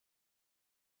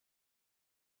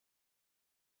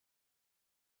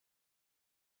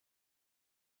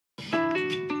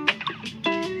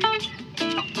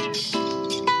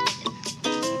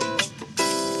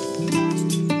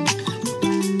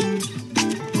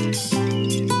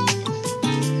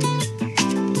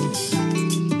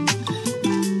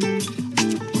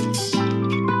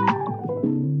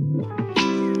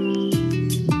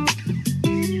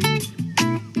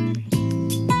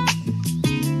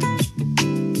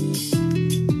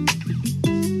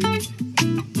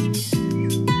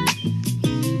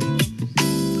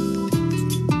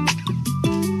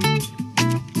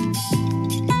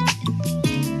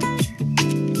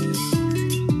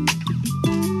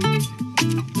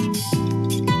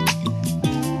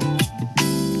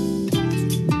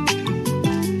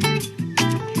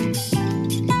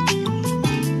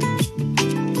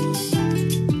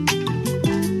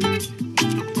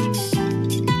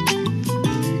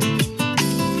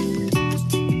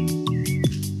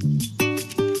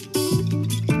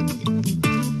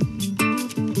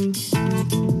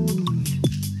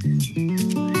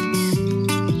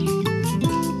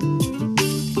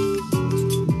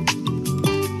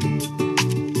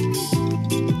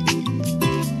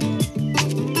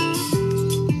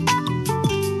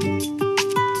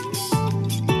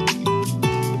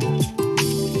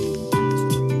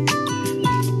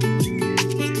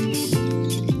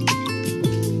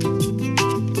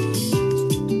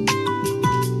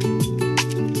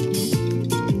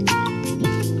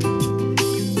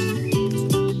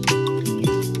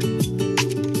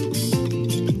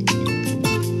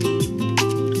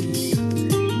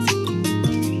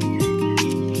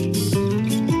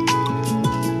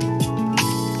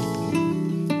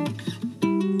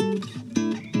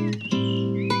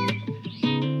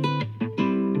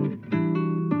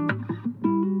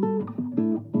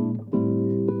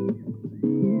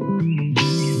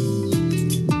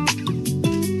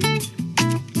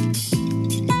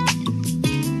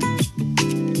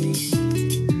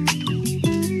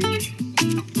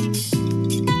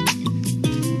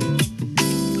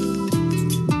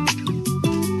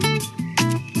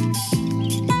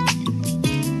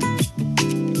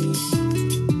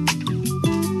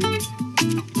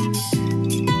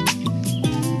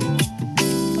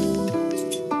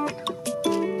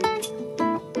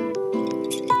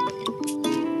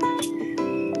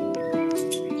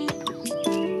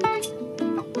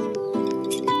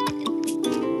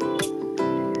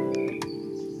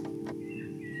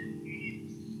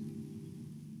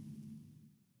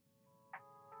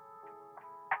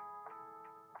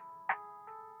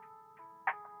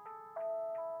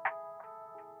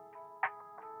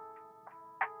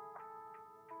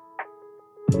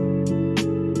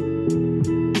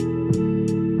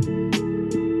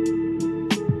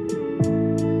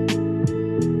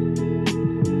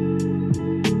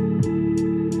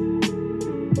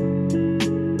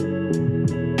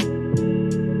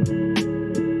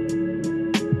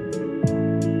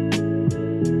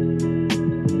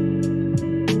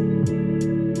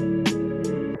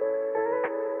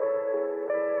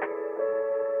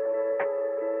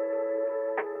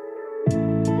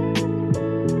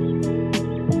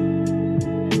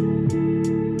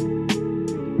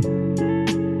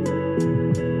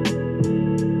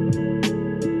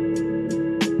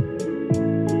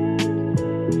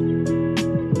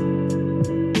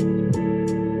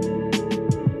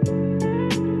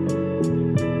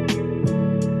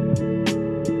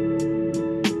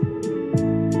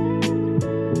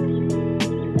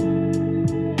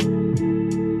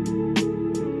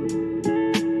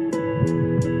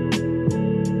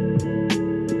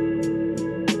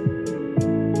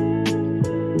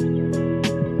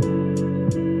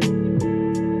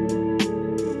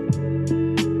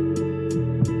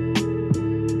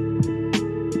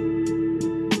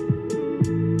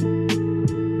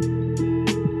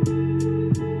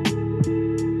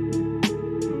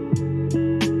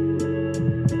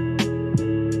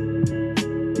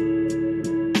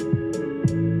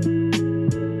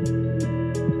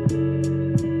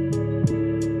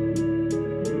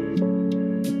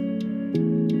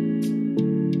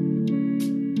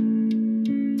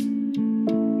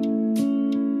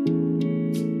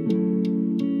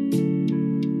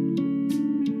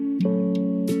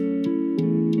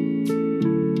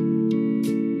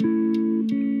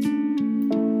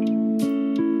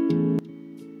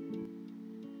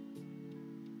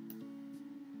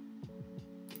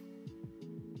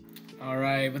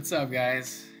Alright, what's up,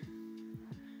 guys?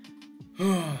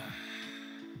 It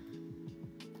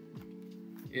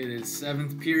is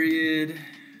 7th period.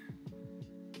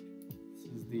 This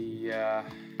is the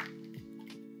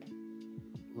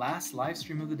last live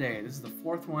stream of the day. This is the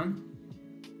 4th one.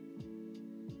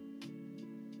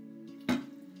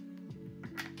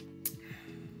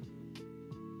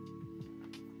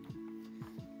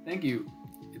 Thank you.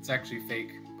 It's actually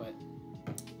fake, but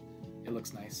it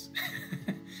looks nice.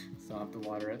 So I'll have to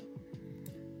water it.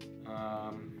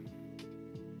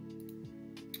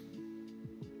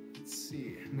 Let's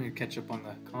see. I'm gonna catch up on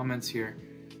the comments here.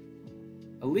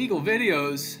 Illegal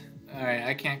videos. All right,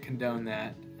 I can't condone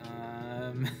that.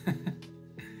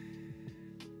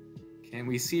 Can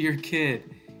we see your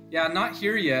kid? Yeah, not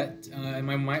here yet. And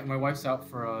my wife's out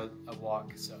for a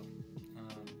walk, so I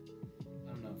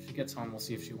don't know. If she gets home, we'll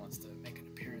see if she wants to make an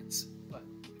appearance. But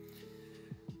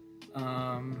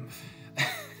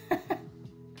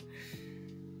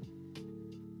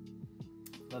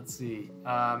let's see.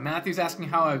 Matthew's asking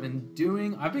how I've been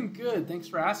doing. I've been good. Thanks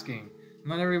for asking.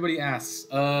 Not everybody asks.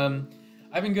 I've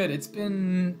been good. It's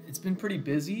been pretty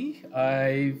busy.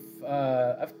 I've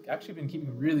actually been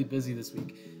keeping really busy this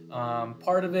week.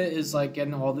 Part of it is like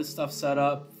getting all this stuff set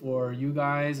up for you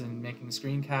guys and making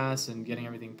screencasts and getting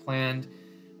everything planned.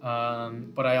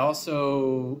 But I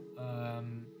also, I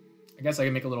guess I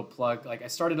can make a little plug. Like I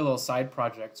started a little side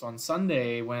project. So on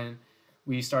Sunday when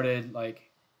we started like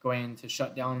going into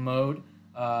shutdown mode,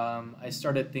 I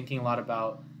started thinking a lot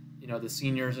about, you know, the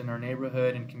seniors in our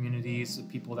neighborhood and communities, the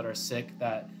people that are sick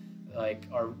that like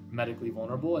are medically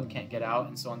vulnerable and can't get out.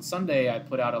 And so on Sunday, I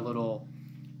put out a little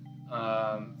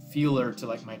feeler to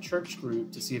like my church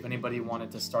group to see if anybody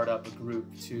wanted to start up a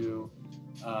group to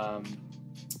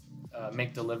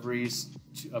make deliveries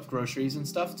of groceries and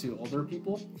stuff to older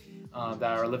people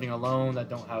that are living alone, that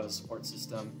don't have a support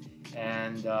system.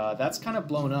 And that's kind of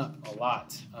blown up a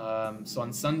lot. So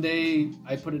on Sunday,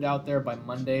 I put it out there. By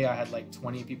Monday, I had like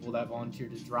 20 people that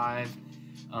volunteered to drive.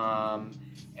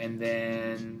 And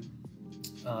then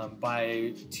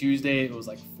by Tuesday, it was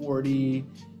like 40.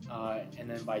 And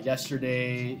then by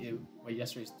yesterday,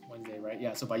 yesterday's Wednesday, right?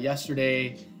 Yeah, so by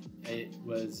yesterday, it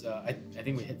was, I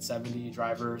think we hit 70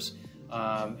 drivers.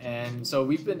 And so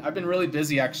I've been really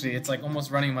busy actually. It's like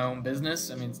almost running my own business.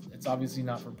 I mean, it's obviously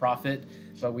not for profit,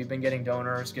 but we've been getting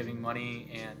donors, giving money,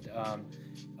 and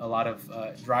a lot of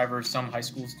drivers, some high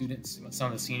school students, some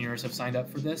of the seniors have signed up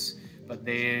for this, but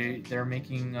they're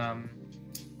making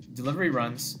delivery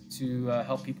runs to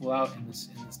help people out in this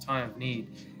time of need.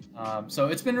 So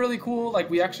it's been really cool. Like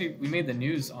we made the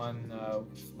news on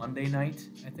Monday night,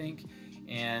 I think,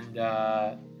 and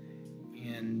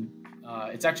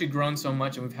it's actually grown so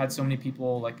much, and we've had so many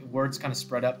people, like words kind of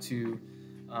spread up to,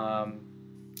 I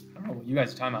don't know what you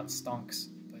guys are talking about, stonks,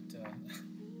 but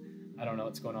I don't know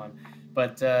what's going on.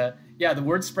 But yeah, the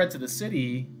word spread to the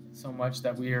city so much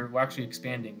that we're actually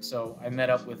expanding. So I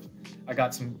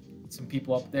got some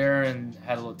people up there and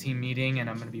had a little team meeting, and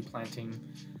I'm going to be planting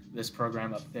this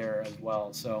program up there as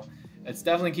well. So it's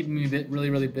definitely keeping me really,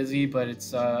 really busy, but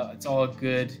it's all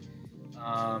good.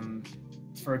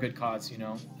 It's for a good cause, you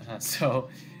know.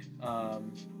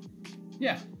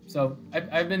 Yeah. So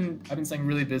I've been staying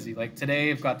really busy. Like today,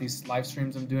 I've got these live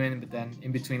streams I'm doing, but then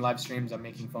in between live streams, I'm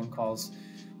making phone calls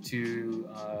to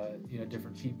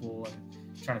different people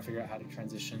and trying to figure out how to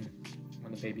transition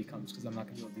when the baby comes, because I'm not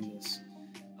gonna be able to do this.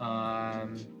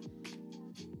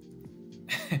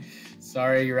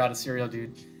 Sorry, you're out of cereal,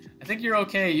 dude. I think you're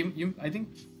okay. I think,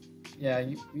 yeah,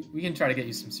 we can try to get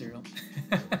you some cereal.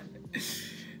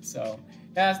 So.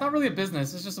 Yeah, it's not really a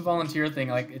business. It's just a volunteer thing.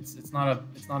 Like it's not a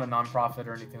nonprofit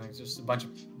or anything. It's just a bunch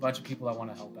of people that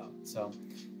want to help out. So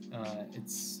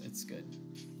it's good.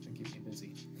 It keeps me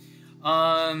busy.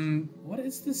 What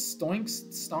is this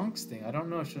stonks thing? I don't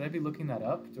know. Should I be looking that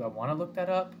up? Do I want to look that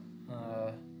up?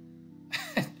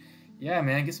 Yeah,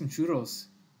 man, get some churros.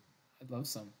 I'd love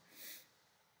some.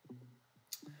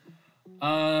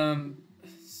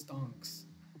 Stonks.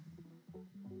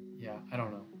 Yeah, I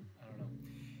don't know.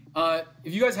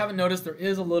 If you guys haven't noticed, there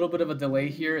is a little bit of a delay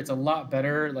here. It's a lot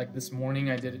better. Like this morning,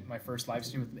 I did my first live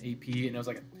stream with the AP, and it was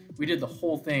like we did the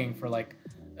whole thing for like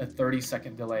a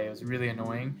 30-second delay. It was really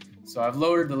annoying. So I've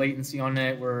lowered the latency on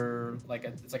it. It's like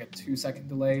a 2-second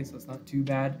delay, so it's not too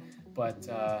bad. But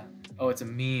oh, it's a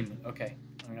meme. Okay,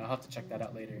 I'll have to check that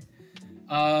out later.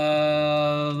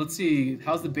 Let's see.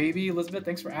 How's the baby, Elizabeth?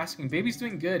 Thanks for asking. Baby's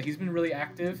doing good. He's been really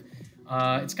active.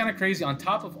 It's kind of crazy. On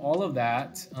top of all of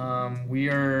that, we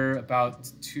are about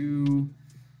 2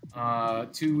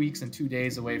 weeks and 2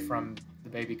 days away from the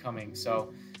baby coming.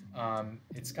 So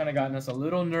It's kind of gotten us a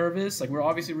little nervous. Like, we're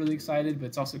obviously really excited, but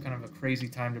it's also kind of a crazy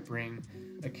time to bring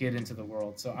a kid into the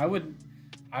world. So I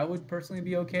would personally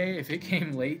be okay if it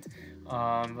came late.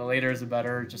 The later is the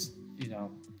better, just, you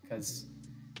know, because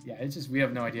yeah, it's just, we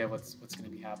have no idea what's going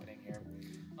to be happening here.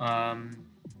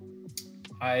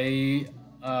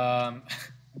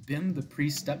 Bim, the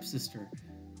pre-stepsister.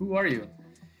 Who are you?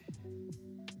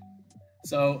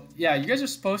 So yeah, you guys are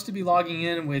supposed to be logging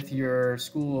in with your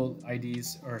school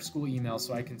IDs or school emails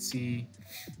so I can see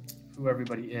who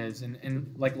everybody is.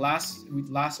 And like last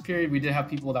period, we did have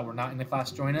people that were not in the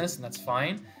class join us, and that's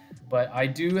fine. But I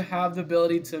do have the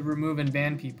ability to remove and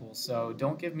ban people, so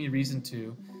don't give me reason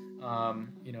to.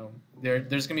 You know,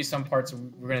 there's gonna be some parts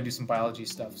we're gonna do some biology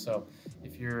stuff. So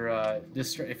if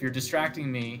you're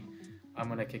distracting me, I'm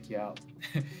gonna kick you out.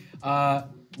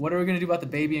 What are we gonna do about the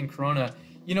baby and Corona?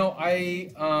 You know, we're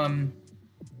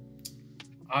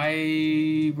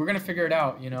gonna figure it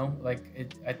out. You know, like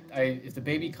if the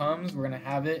baby comes, we're gonna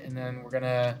have it, and then we're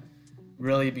gonna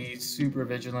really be super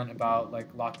vigilant about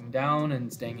like locking down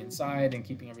and staying inside and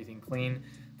keeping everything clean.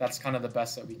 That's kind of the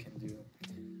best that we can do.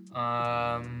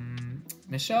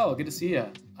 Michelle, good to see you.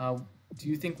 Do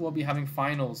you think we'll be having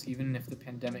finals even if the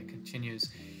pandemic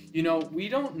continues? You know, we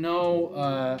don't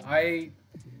know.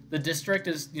 The district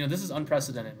is, you know, this is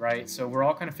unprecedented, right? So we're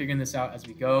all kind of figuring this out as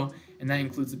we go, and that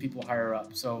includes the people higher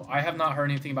up. So I have not heard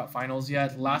anything about finals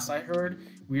yet. Last I heard,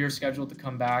 we are scheduled to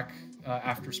come back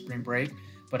after spring break,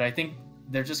 but I think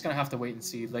they're just gonna have to wait and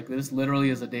see. Like, this literally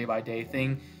is a day-by-day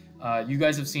thing. You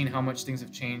guys have seen how much things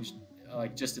have changed,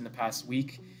 like just in the past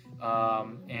week.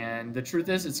 And the truth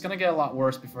is, it's gonna get a lot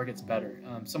worse before it gets better.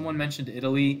 Someone mentioned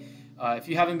Italy. If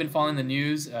you haven't been following the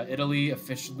news, Italy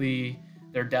officially,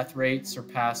 their death rate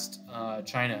surpassed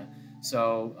China.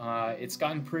 So it's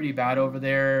gotten pretty bad over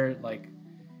there. Like,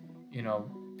 you know,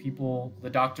 the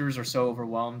doctors are so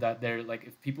overwhelmed that they're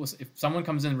like, if someone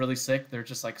comes in really sick, they're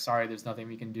just like, sorry, there's nothing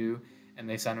we can do, and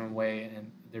they send them away, and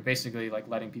they're basically like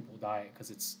letting people die because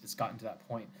it's gotten to that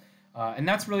point. And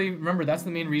that's really, remember, that's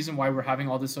the main reason why we're having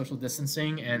all this social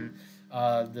distancing and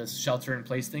this shelter in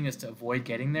place thing, is to avoid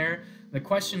getting there. The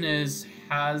question is,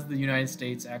 has the United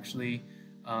States actually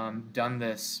done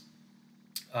this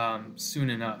soon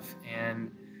enough?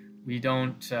 And we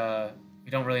don't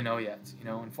really know yet. You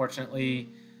know, unfortunately,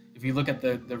 if you look at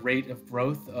the rate of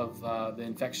growth of the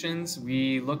infections,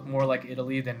 we look more like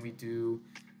Italy than we do,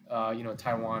 you know,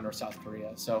 Taiwan or South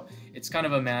Korea. So it's kind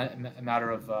of a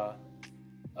matter of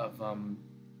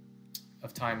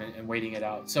time and waiting it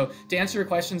out. So to answer your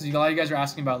questions, a lot of you guys are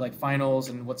asking about like finals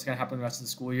and what's going to happen the rest of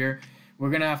the school year. We're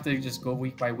going to have to just go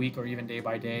week by week or even day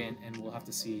by day, and we'll have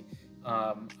to see.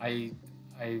 I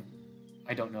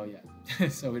don't know yet,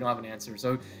 so we don't have an answer.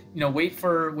 So, you know, wait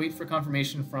for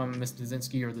confirmation from Ms.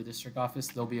 Dzinski or the district office.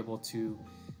 They'll be able to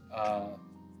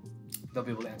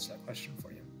answer that question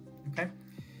for you. Okay.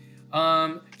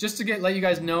 Just to let you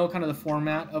guys know kind of the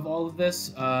format of all of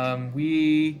this,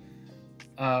 we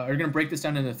are going to break this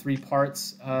down into 3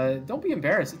 parts. Don't be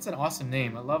embarrassed. It's an awesome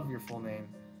name. I love your full name.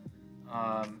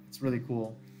 It's really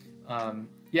cool.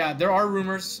 Yeah, there are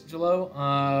rumors,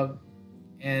 Jalo,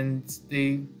 and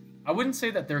I wouldn't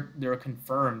say that they're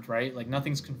confirmed, right? Like,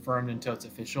 nothing's confirmed until it's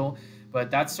official,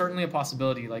 but that's certainly a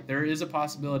possibility. Like, there is a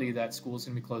possibility that school's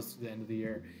going to be closed to the end of the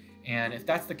year. And if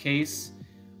that's the case,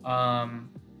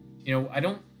 you know, I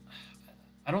don't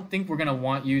think we're gonna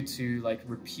want you to like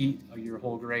repeat your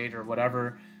whole grade or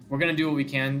whatever. We're gonna do what we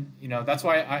can. You know, that's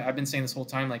why I've been saying this whole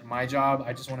time, like, my job,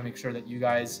 I just want to make sure that you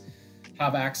guys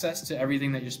have access to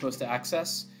everything that you're supposed to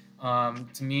access.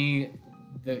 To me,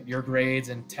 your grades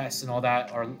and tests and all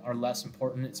that are less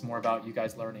important. It's more about you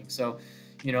guys learning. So,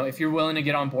 you know, if you're willing to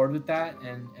get on board with that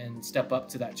and step up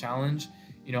to that challenge,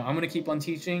 you know, I'm gonna keep on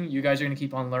teaching. You guys are gonna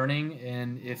keep on learning.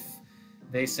 And if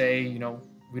they say, you know,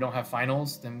 we don't have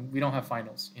finals, then we don't have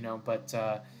finals, you know, but,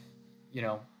 you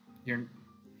know,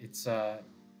 it's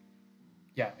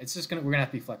just we're gonna have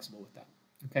to be flexible with that.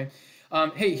 Okay.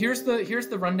 Hey, here's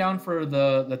the rundown for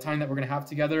the time that we're gonna have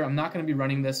together. I'm not gonna be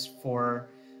running this for,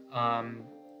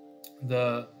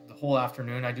 the whole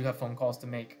afternoon. I do have phone calls to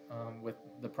make, with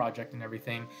the project and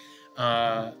everything.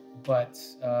 But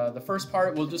the first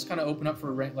part, we'll just kind of open up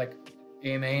for like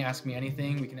AMA, ask me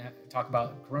anything. We can talk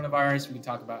about coronavirus. We can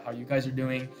talk about how you guys are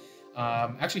doing.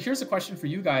 Actually, here's a question for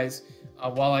you guys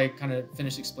while I kind of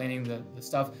finish explaining the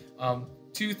stuff.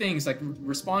 2 things, like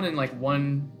respond in like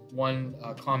one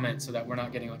comment so that we're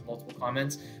not getting like multiple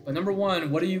comments. But number 1,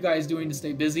 what are you guys doing to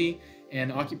stay busy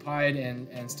and occupied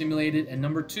and stimulated? And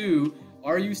number 2,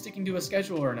 are you sticking to a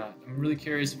schedule or not? I'm really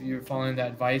curious if you're following that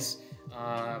advice.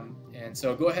 And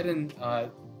so go ahead and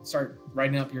start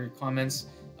writing up your comments.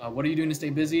 What are you doing to stay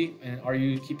busy? And are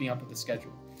you keeping up with the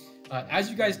schedule? As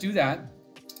you guys do that,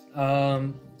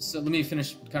 so let me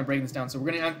finish kind of breaking this down. So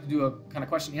we're going to have to do a kind of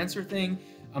question answer thing.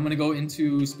 I'm going to go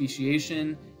into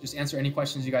speciation, just answer any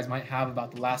questions you guys might have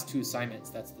about the last 2 assignments.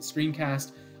 That's the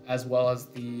screencast, as well as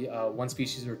the one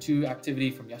species or two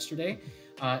activity from yesterday.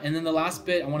 And then the last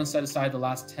bit, I want to set aside the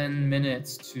last 10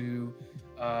 minutes to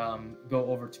go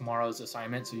over tomorrow's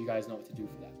assignment so you guys know what to do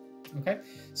for that. Okay,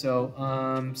 so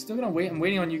still gonna wait. I'm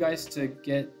waiting on you guys to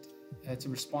get to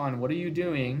respond. What are you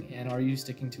doing, and are you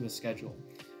sticking to a schedule?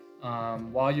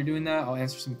 While you're doing that, I'll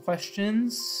answer some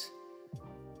questions.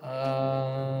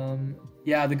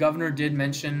 Yeah, the governor did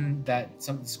mention that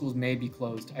some schools may be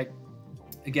closed.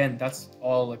 Again, that's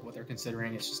all like what they're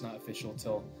considering. It's just not official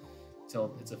till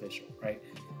it's official, right?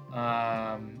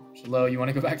 Shalo, you want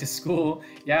to go back to school?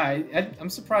 Yeah, I'm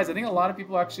surprised. I think a lot of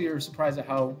people actually are surprised at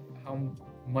how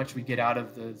much we get out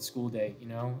of the school day. You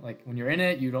know, like when you're in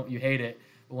it, you hate it,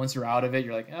 but once you're out of it,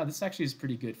 you're like, oh, this actually is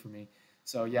pretty good for me.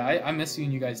 So yeah, I miss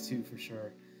seeing you guys too, for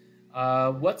sure.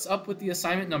 What's up with the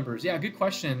assignment numbers? Yeah, good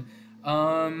question.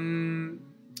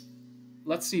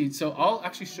 Let's see. So I'll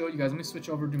actually show you guys. Let me switch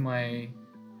over to my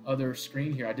other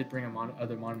screen here. I did bring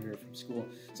other monitor from school.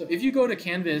 So if you go to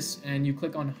Canvas and you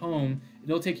click on home,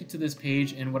 it'll take you to this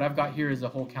page, and what I've got here is a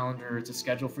whole calendar. It's a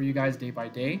schedule for you guys day by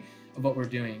day of what we're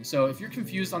doing. So if you're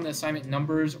confused on the assignment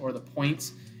numbers or the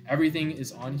points, everything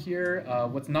is on here.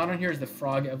 What's not on here is the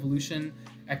frog evolution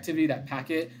activity, that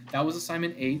packet. That was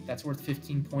assignment 8. That's worth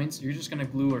 15 points. You're just going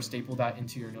to glue or staple that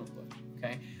into your notebook.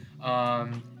 Okay.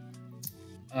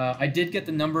 I did get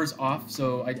the numbers off,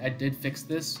 so I did fix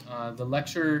this. The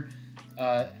lecture,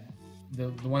 the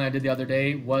one I did the other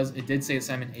day, it did say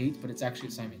assignment 8, but it's actually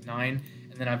assignment 9.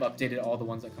 And then I've updated all the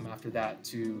ones that come after that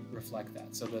to reflect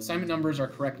that. So the assignment numbers are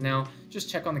correct now. Just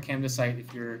check on the Canvas site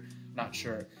if you're not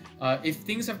sure. If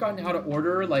things have gotten out of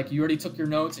order, like you already took your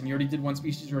notes and you already did one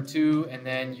species or two, and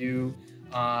then you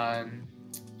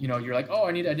you're like, oh,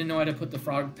 I didn't know how to put the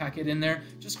frog packet in there.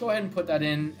 Just go ahead and put that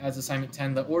in as assignment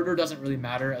 10. The order doesn't really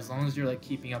matter as long as you're like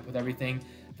keeping up with everything.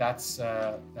 That's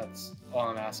all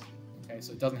I'm asking. Okay,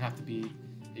 so it doesn't have to be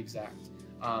exact.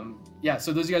 Yeah,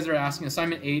 so those of you guys that are asking,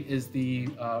 assignment 8 is the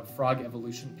frog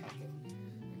evolution packet.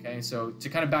 Okay, so to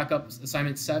kind of back up,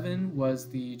 assignment 7 was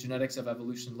the genetics of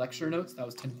evolution lecture notes. That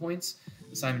was 10 points.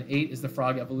 Assignment 8 is the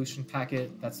frog evolution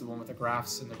packet. That's the one with the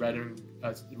graphs and the red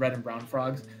and brown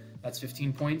frogs. That's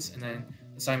 15 points. And then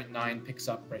assignment 9 picks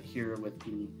up right here with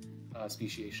the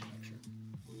speciation lecture.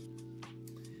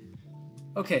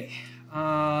 Okay,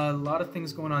 a lot of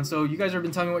things going on. So you guys have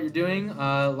been telling me what you're doing.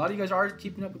 A lot of you guys are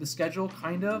keeping up with the schedule,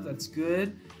 kind of. That's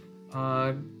good.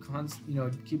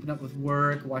 Keeping up with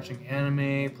work, watching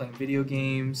anime, playing video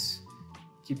games,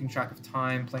 keeping track of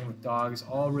time, playing with dogs,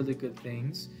 all really good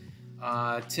things.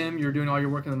 Tim, you're doing all your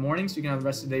work in the morning, so you can have the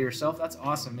rest of the day yourself. That's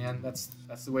awesome, man. That's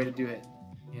the way to do it.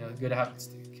 Good to have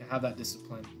that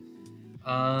discipline.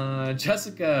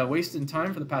 Jessica, wasting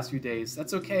time for the past few days.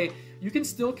 That's okay. You can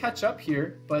still catch up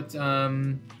here, but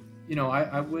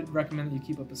I would recommend that you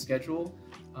keep up a schedule.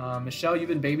 Michelle, you've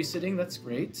been babysitting. That's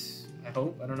great. I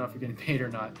hope. I don't know if you're getting paid or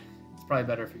not. It's probably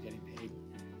better if you're getting paid.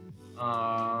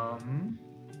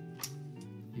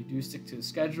 You do stick to the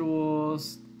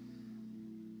schedules.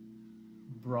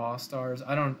 Brawl Stars. There's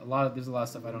a lot of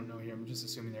stuff I don't know here. I'm just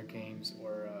assuming they're games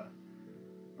or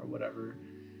whatever.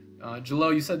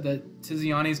 Jalo, you said that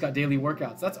Tiziani's got daily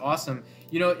workouts. That's awesome.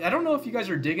 I don't know if you guys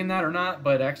are digging that or not,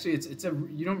 but actually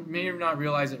you may not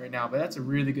realize it right now, but that's a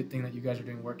really good thing that you guys are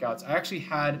doing workouts. I actually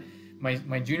had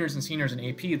my juniors and seniors in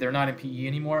AP, they're not in PE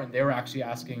anymore, and they were actually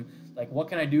asking, like, what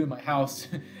can I do in my house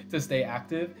to stay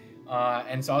active?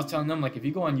 And so I was telling them, like, if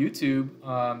you go on YouTube,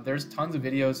 there's tons of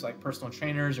videos, like personal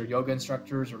trainers or yoga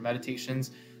instructors or meditations.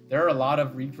 There are a lot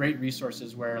of great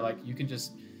resources where, like, you can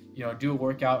just, do a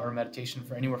workout or a meditation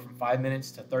for anywhere from 5 minutes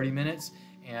to 30 minutes.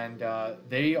 And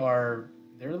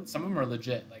some of them are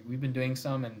legit. Like, we've been doing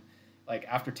some, and like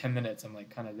after 10 minutes, I'm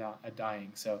like kind of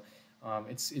dying. So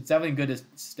it's definitely good to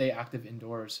stay active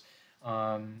indoors.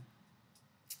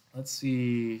 Let's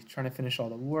see, trying to finish all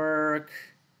the work.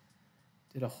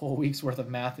 Did a whole week's worth of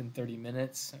math in 30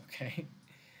 minutes. Okay.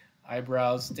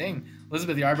 Eyebrows. Dang,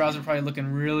 Elizabeth, the eyebrows are probably looking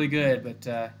really good,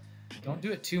 but don't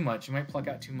do it too much. You might pluck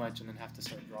out too much and then have to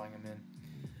start drawing them in.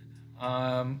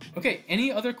 Okay,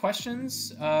 any other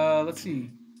questions? Let's see.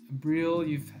 Abril,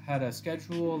 you've had a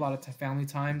schedule, a lot of family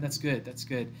time. That's good. That's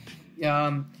good.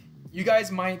 You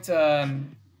guys might,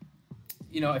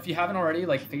 if you haven't already,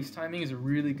 like, FaceTiming is a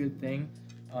really good thing.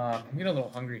 I'm getting a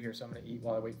little hungry here, so I'm going to eat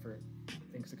while I wait for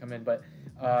things to come in. But,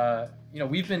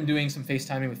 we've been doing some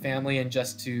FaceTiming with family and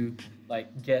just to,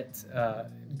 like, get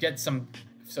some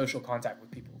social contact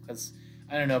with people. because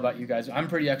I don't know about you guys. I'm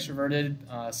pretty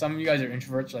extroverted. Some of you guys are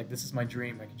introverts. Like, this is my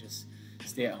dream. I could just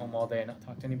stay at home all day and not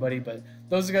talk to anybody. But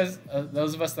those guys,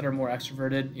 those of us that are more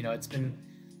extroverted, you know, it's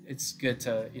good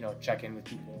to, you know, check in with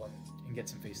people and get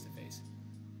some face to face.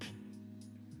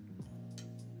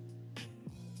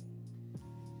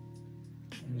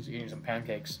 I'm just eating some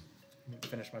pancakes. I'm gonna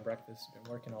finish my breakfast.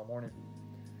 Been working all morning.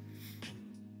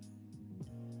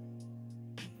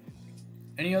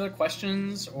 Any other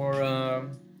questions or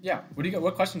yeah?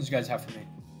 What questions do you guys have for me?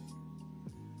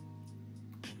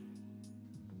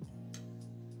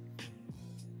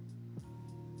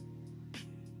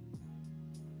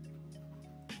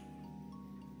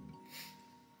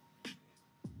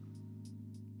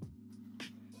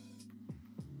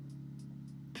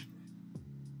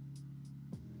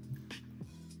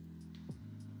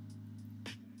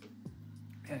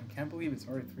 Man, can't believe it's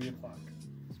already 3 o'clock.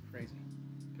 It's crazy.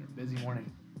 Been a busy morning.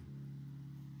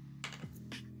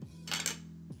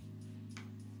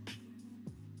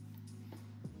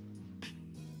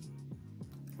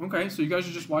 Okay, so you guys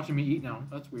are just watching me eat now.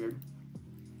 That's weird.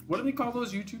 What do they call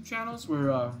those YouTube channels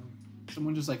where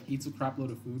someone just like eats a crap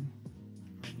load of food?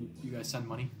 You guys send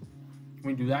money? Can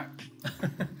we do that?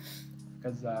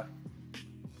 Because I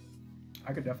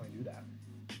could definitely do that.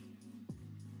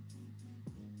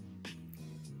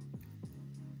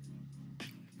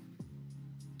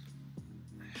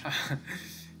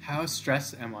 How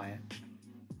stressed am I?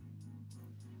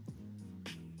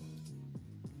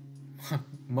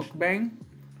 Mukbang?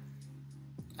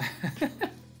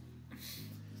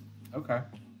 Okay.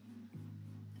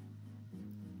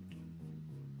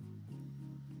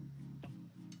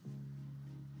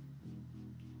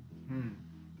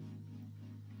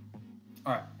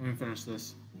 All right, let me finish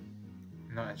this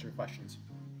and I'll answer your questions.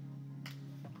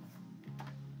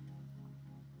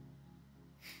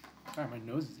 All right, my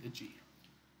nose is itchy.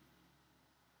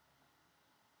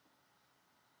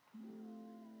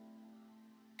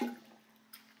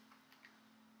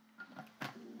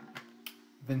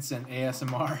 Vincent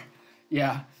ASMR.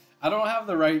 Yeah, I don't have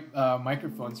the right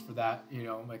microphones for that. You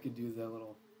know, I could do the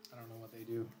little, I don't know what they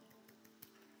do.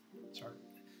 Start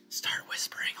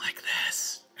whispering like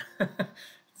this.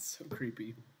 It's so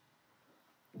creepy.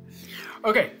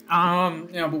 Okay, you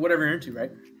know, but whatever you're into,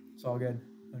 right? It's all good.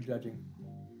 No judging.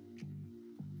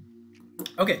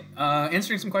 Okay,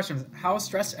 answering some questions. How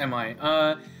stressed am I?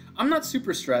 I'm not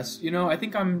super stressed. You know, I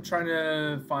think I'm trying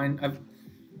to I've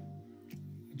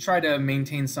tried to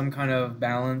maintain some kind of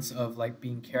balance of like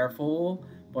being careful,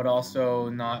 but also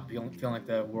not feeling like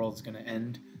the world's gonna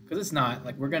end, because it's not.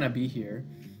 Like, we're gonna be here.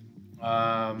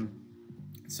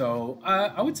 So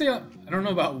I would say I don't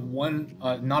know about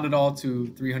not at all to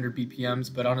 300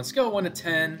 BPMs, but on a scale of 1 to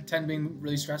 10, 10 being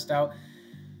really stressed out,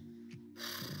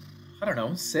 I don't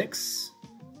know, 6.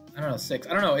 I don't know, 6.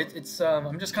 I don't know. It's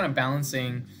I'm just kind of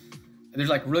balancing. There's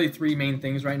like really 3 main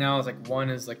things right now. It's like 1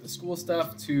 is like the school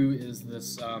stuff, 2 is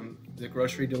this the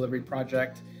grocery delivery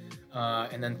project,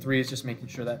 and then 3 is just making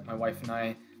sure that my wife and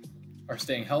I are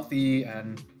staying healthy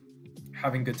and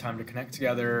having good time to connect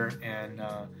together, and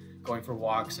going for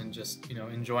walks and just, you know,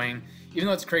 enjoying. Even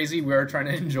though it's crazy, we're trying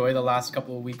to enjoy the last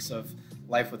couple of weeks of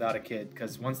life without a kid,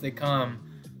 because once they come,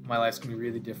 my life's gonna be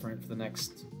really different for the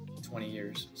next 20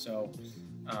 years. So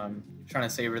trying to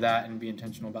savor that and be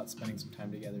intentional about spending some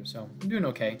time together. So I'm doing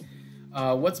okay.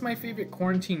 What's my favorite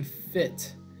quarantine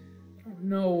fit? I don't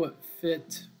know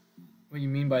what you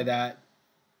mean by that.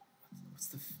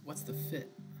 What's the fit?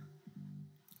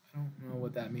 I don't know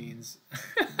what that means.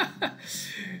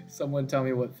 Someone tell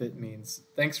me what fit means.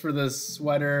 Thanks for the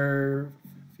sweater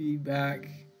feedback.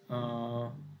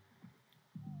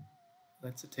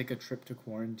 Let's take a trip to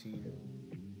quarantine.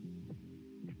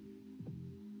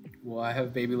 Will I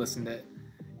have baby listen to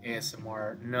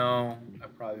ASMR? No, I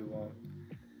probably won't.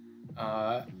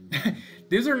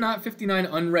 These are not 59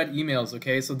 unread emails,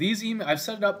 okay? So these I've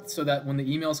set it up so that when the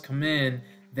emails come in,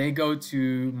 they go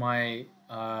to my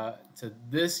to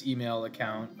this email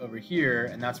account over here,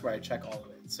 and that's where I check all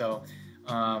of it. So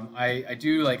I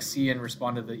do like see and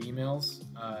respond to the emails.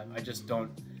 I just don't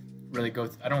really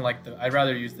I don't like I'd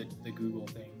rather use the Google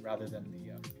thing rather than the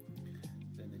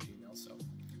Gmail. So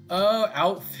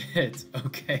outfit.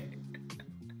 Okay.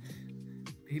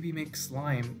 Baby makes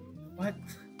slime. What?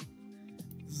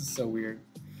 This is so weird.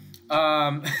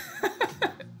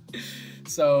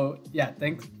 So yeah,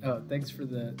 thanks for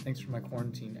my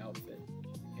quarantine outfit.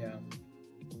 Yeah,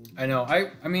 I know.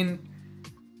 I mean,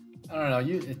 I don't know.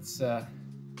 It's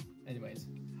anyways.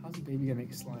 How's the baby gonna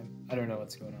make slime? I don't know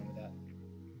what's going on with that,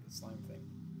 the slime thing.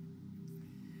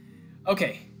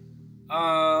 Okay.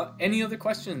 Any other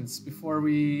questions before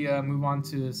we move on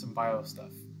to some bio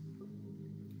stuff?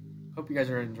 Hope you guys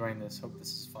are enjoying this. Hope this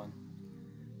is fun.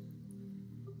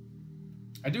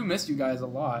 I do miss you guys a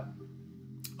lot.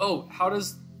 Oh, how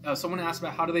does someone asked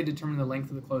about how do they determine the length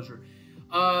of the closure?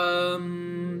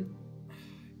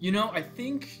 You know, I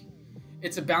think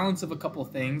it's a balance of a couple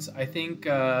things. I think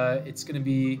it's going to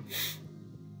be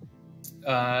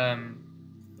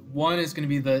one is going to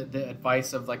be the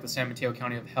advice of like the San Mateo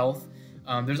County of Health.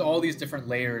 There's all these different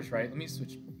layers, right? Let me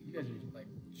switch. You guys are like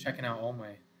checking out all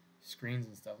my screens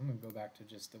and stuff. I'm gonna go back to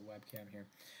just the webcam here.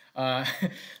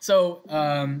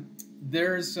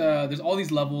 There's all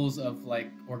these levels of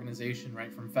like organization,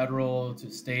 right? From federal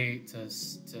to state to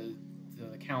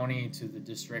the county to the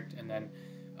district, and then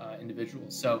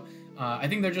individuals. So I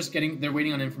think they're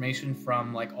waiting on information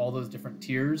from like all those different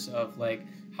tiers of like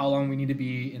how long we need to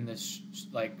be in this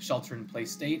like shelter in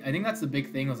place state. I think that's the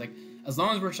big thing. Was like as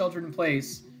long as we're sheltered in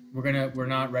place, we're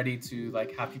not ready to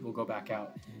like have people go back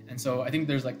out. And so I think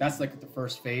there's like that's like the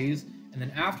first phase, and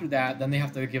then after that, then they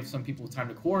have to give some people time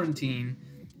to quarantine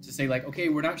to say like, okay,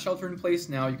 we're not sheltered in place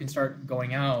now, you can start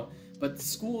going out. But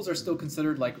schools are still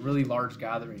considered like really large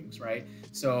gatherings, right?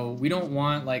 So we don't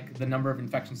want like the number of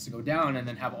infections to go down and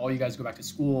then have all you guys go back to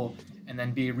school and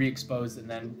then be re-exposed and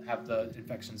then have the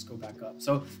infections go back up.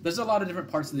 So there's a lot of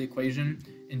different parts of the equation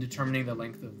in determining the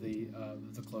length of the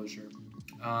closure.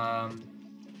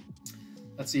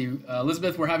 Let's see,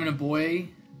 Elizabeth, we're having a boy.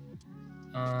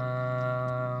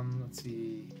 Let's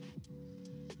see,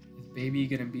 is baby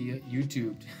gonna be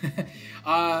YouTubed?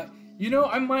 You know,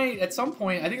 I might at some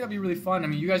point. I think that'd be really fun. I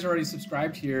mean, you guys are already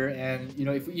subscribed here, and you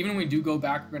know, even when we do go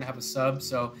back, we're gonna have a sub.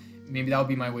 So maybe that'll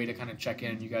be my way to kind of check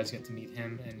in. You guys get to meet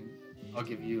him, and I'll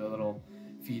give you a little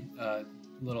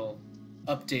little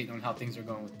update on how things are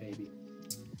going with baby.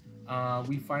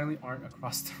 We finally aren't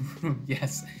across the room.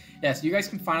 Yes, you guys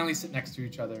can finally sit next to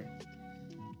each other.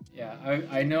 Yeah,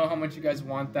 I know how much you guys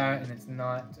want that, and it's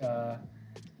not.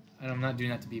 And I'm not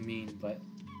doing that to be mean, but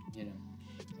you know,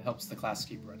 it helps the class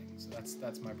keep running. So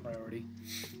that's my priority.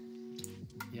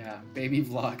 Yeah, baby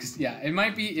vlogs. Yeah, it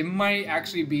might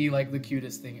actually be like the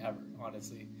cutest thing ever.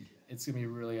 Honestly, it's gonna be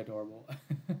really adorable.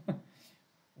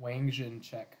 Wang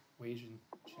check. Wang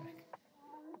check.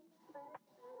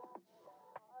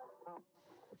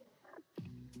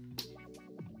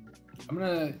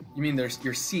 You mean there's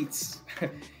your seats?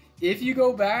 If you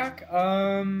go back,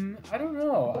 I don't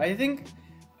know. I think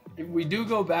if we do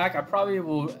go back, I probably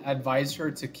will advise her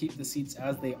to keep the seats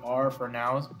as they are for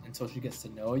now until she gets to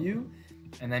know you,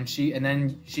 and then she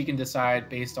can decide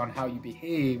based on how you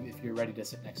behave if you're ready to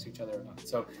sit next to each other or not.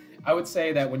 So I would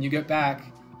say that when you get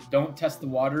back, don't test the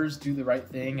waters, do the right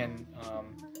thing, and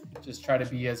just try to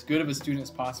be as good of a student as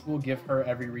possible. Give her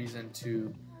every reason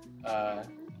to,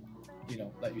 you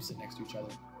know, let you sit next to each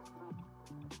other.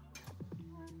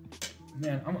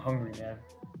 Man, I'm hungry, man.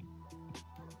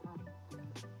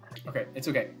 Okay, it's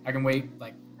okay. I can wait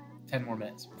like 10 more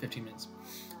minutes, 15 minutes.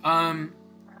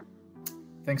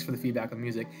 Thanks for the feedback on the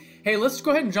music. Hey, let's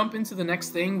go ahead and jump into the next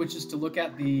thing, which is to look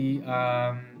at the,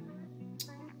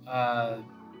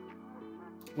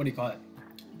 what do you call it?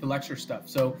 The lecture stuff.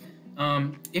 So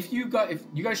if you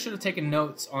guys should have taken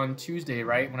notes on Tuesday,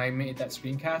 right? When I made that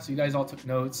screencast, so you guys all took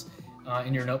notes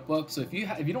in your notebook. So if you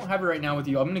don't have it right now with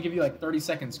you, I'm gonna give you like 30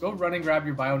 seconds. Go run and grab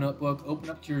your bio notebook,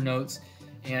 open up to your notes,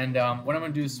 and what I'm gonna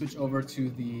do is switch over to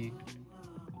the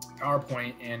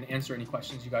PowerPoint and answer any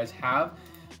questions you guys have.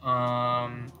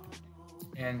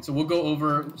 And so we'll go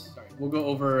over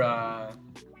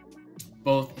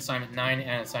both assignment 9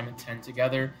 and assignment 10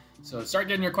 together. So start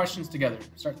getting your questions together.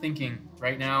 Start thinking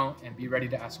right now and be ready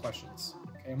to ask questions.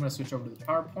 Okay, I'm gonna switch over to the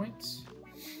PowerPoint.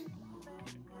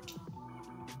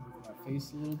 My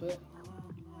face a little bit.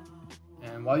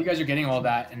 And while you guys are getting all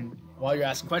that, and while you're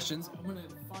asking questions, I'm gonna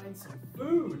find some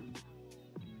food.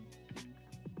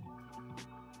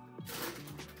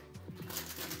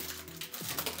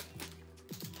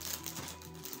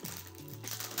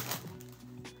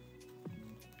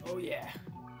 Oh yeah,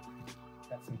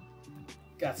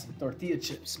 got some tortilla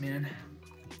chips, man.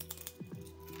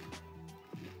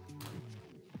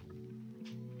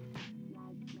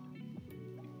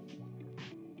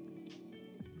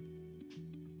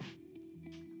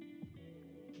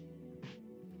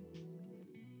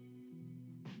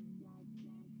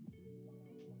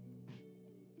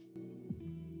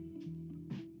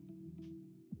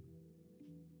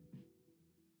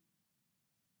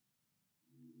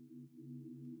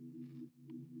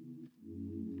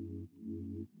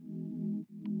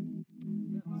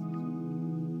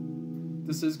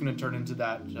 This is gonna turn into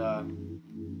that, what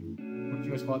do you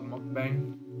guys call it,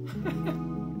 mukbang?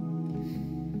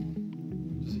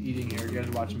 Just eating here, you guys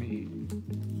are watching me eat.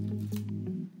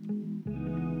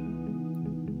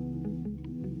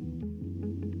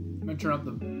 turn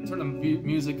the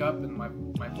music up and my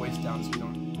voice down so you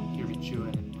don't hear me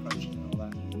chewing and crunching and all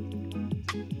that.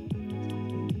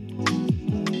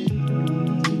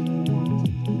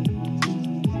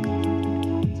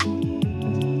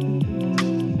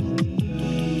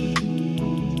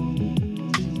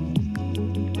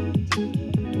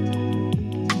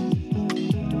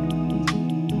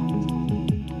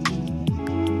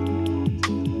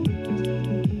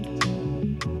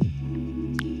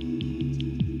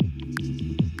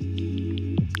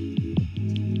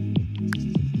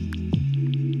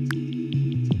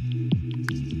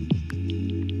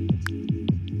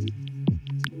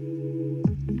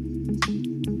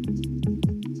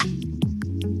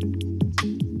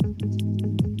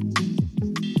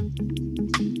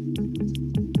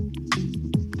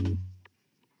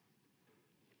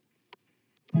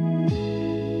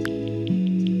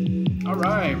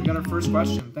 We got our first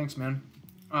question. Thanks, man.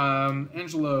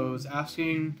 Angelo's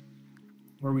asking,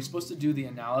 were we supposed to do the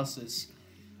analysis?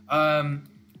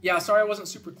 Yeah, sorry I wasn't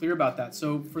super clear about that.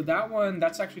 So for that one,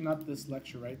 that's actually not this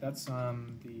lecture, right? That's the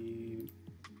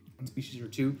one species or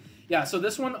two. Yeah, so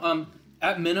this one,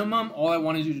 at minimum, all I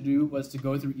wanted you to do was to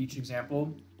go through each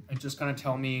example and just kind of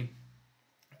tell me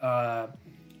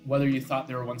whether you thought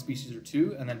there were one species or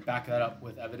two, and then back that up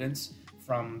with evidence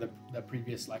from the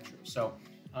previous lecture. So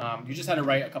you just had to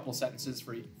write a couple sentences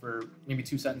for maybe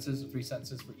 2 sentences or 3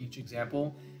 sentences for each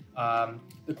example.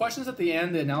 The questions at the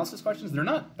end, the analysis questions, they're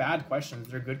not bad questions.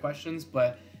 They're good questions,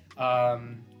 but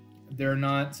they're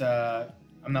not,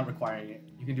 I'm not requiring it.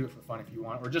 You can do it for fun if you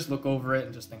want, or just look over it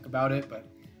and just think about it, but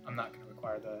I'm not going to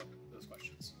require those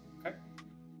questions. Okay?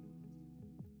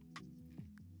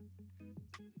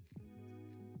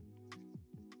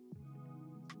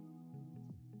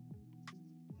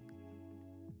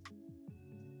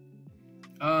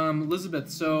 Elizabeth,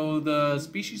 so the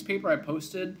species paper I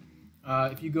posted,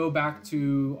 if you go back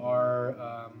to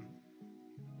our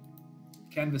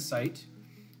Canvas site,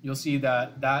 you'll see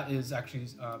that that is actually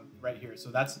right here.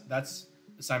 So that's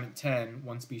assignment 10,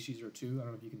 one species or two. I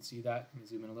don't know if you can see that. Let me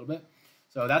zoom in a little bit.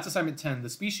 So that's assignment 10. The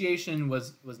speciation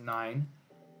was 9.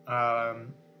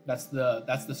 That's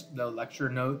the lecture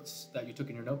notes that you took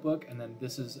in your notebook, and then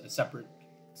this is a separate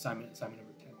assignment number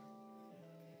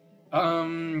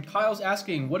 10. Kyle's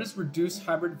asking, what is reduced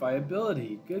hybrid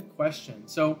viability? Good question.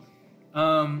 So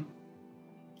let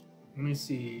me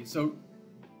see. So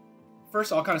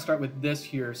first I'll kind of start with this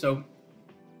here. So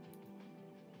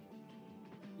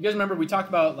you guys remember we talked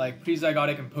about like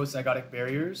prezygotic and postzygotic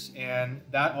barriers, and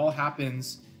that all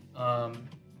happens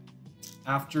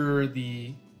after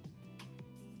the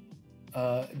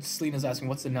Selena's asking,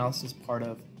 what's the analysis part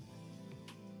of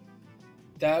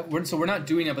that? So we're not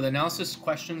doing it, but the analysis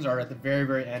questions are at the very,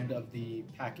 very end of the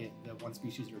packet, the one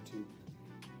species or two.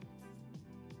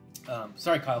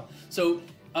 Sorry, Kyle. So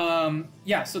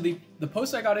yeah, so the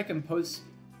postzygotic and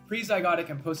prezygotic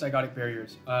and postzygotic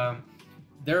barriers,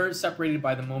 they're separated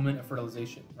by the moment of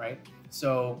fertilization, right?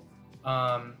 So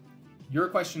your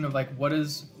question of like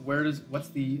what's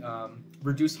the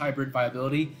reduced hybrid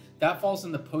viability, that falls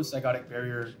in the postzygotic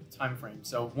barrier time frame.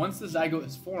 So once the zygote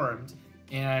is formed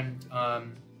and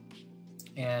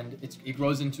it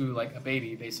grows into like a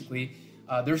baby, basically,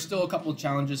 there's still a couple of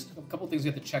challenges, a couple of things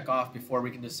we have to check off before we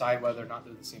can decide whether or not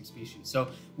they're the same species. So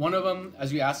one of them,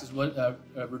 as you asked, is what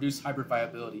reduced hybrid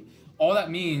viability. All that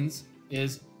means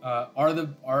is are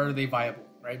they viable,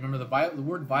 right? Remember the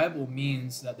word viable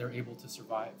means that they're able to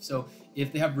survive. So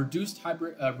if they have reduced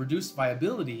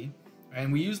viability,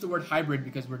 and we use the word hybrid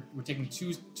because we're taking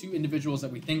two individuals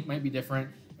that we think might be different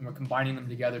and we're combining them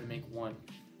together to make one.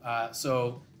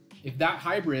 So if that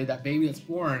hybrid, that baby that's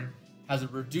born, has a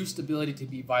reduced ability to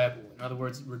be viable, in other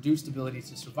words, reduced ability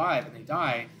to survive, and they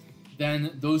die,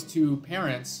 then those two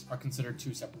parents are considered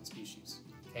two separate species.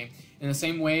 Okay. In the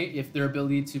same way, if their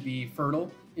ability to be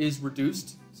fertile is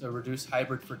reduced, so reduced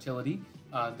hybrid fertility,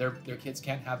 their kids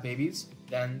can't have babies,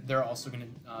 then they're also going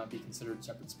to be considered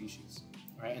separate species.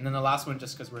 Right? And then the last one,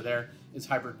 just because we're there, is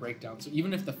hybrid breakdown. So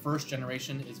even if the first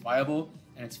generation is viable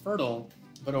and it's fertile,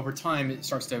 but over time it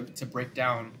starts to break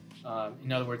down.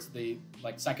 In other words, the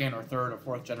second or third or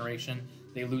fourth generation,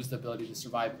 they lose the ability to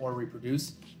survive or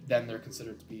reproduce, then they're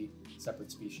considered to be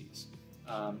separate species.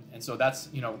 And so that's,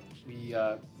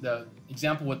 the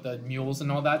example with the mules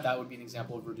and all that, that would be an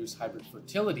example of reduced hybrid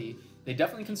fertility. They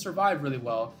definitely can survive really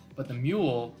well, but the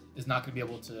mule is not going to be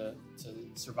able to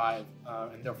survive,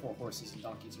 and therefore horses and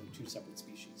donkeys are two separate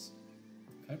species.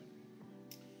 Okay.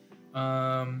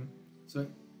 So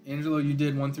Angelo, you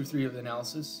did 1 through 3 of the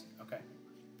analysis. Okay,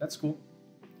 that's cool.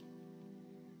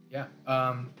 Yeah.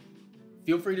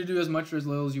 Feel free to do as much or as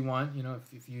little as you want.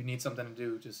 If you need something to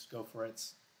do, just go for it.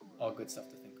 all good stuff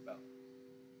to think about.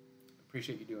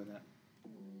 Appreciate you doing that.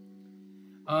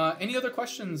 Any other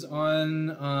questions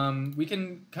on, we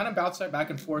can kind of bounce back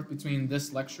and forth between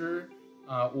this lecture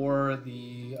or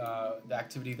the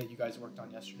activity that you guys worked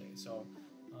on yesterday. So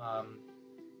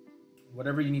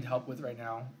whatever you need help with right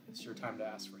now, it's your time to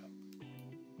ask for help.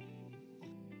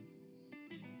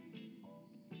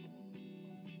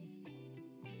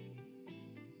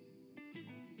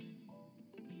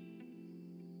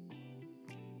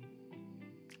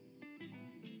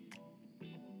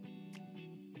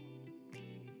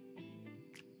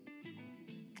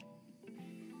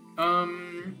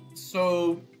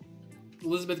 So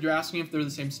Elizabeth, you're asking if they're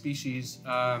the same species.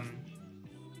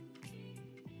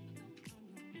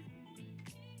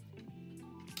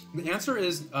 The answer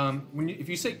is, if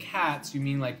you say cats, you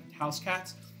mean like house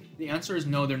cats. The answer is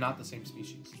no, they're not the same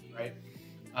species, right?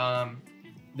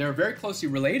 They're very closely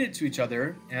related to each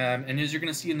other, and as you're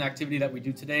going to see in the activity that we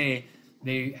do today,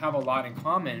 they have a lot in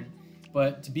common.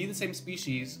 But to be the same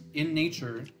species in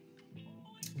nature,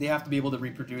 they have to be able to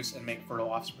reproduce and make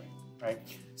fertile offspring, right?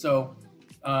 So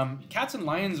cats and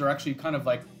lions are actually kind of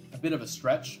like a bit of a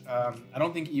stretch. I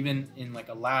don't think even in like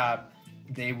a lab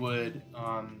they would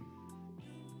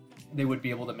be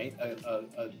able to make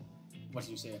a what did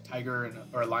you say, a tiger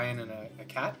or a lion and a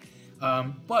cat.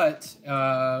 But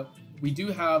we do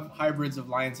have hybrids of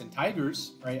lions and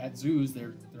tigers, right? At zoos,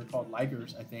 they're called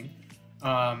ligers, I think.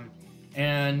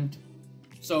 And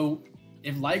so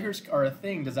if ligers are a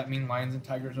thing, does that mean lions and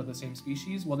tigers are the same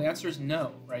species? Well, the answer is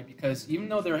no, right? Because even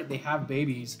though they have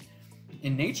babies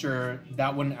in nature,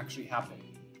 that wouldn't actually happen.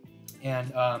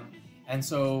 And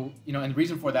so, you know, and the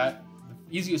reason for that,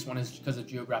 the easiest one is because of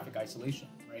geographic isolation,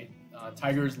 right?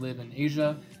 Tigers live in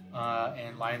Asia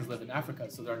and lions live in Africa.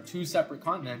 So they're on two separate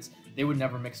continents. They would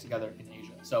never mix together in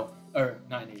Asia. So, or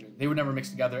not in Asia. They would never mix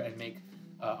together and make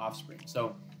offspring.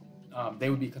 So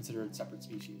they would be considered separate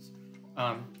species.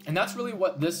 And that's really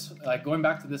what this, like going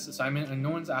back to this assignment, and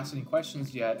no one's asked any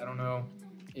questions yet. I don't know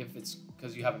if it's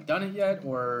because you haven't done it yet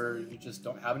or you just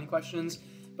don't have any questions.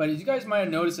 But as you guys might have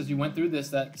noticed as you went through this,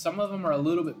 that some of them are a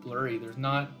little bit blurry. There's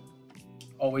not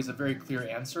always a very clear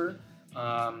answer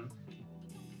of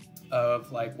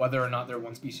like whether or not they're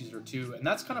one species or two. And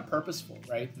that's kind of purposeful,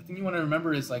 right? The thing you want to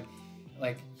remember is like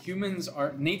humans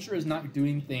are, nature is not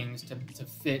doing things to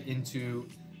fit into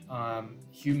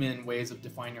human ways of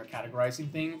defining or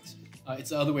categorizing things.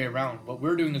 It's the other way around. What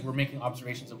we're doing is we're making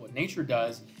observations of what nature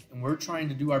does, and we're trying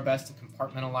to do our best to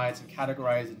compartmentalize and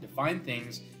categorize and define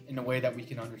things in a way that we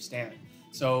can understand.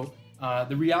 So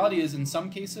the reality is, in some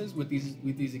cases with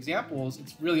these examples,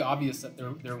 it's really obvious that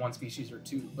they're one species or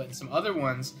two. But in some other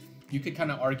ones, you could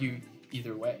kind of argue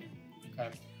either way. Okay.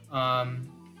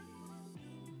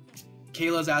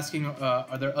 Kayla's asking,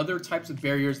 are there other types of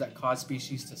barriers that cause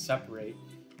species to separate?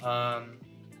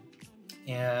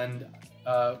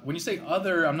 When you say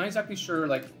other, I'm not exactly sure,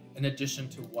 like in addition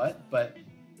to what, but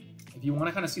if you want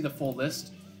to kind of see the full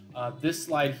list, this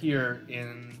slide here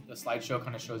in the slideshow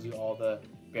kind of shows you all the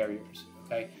barriers,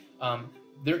 okay?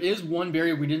 There is one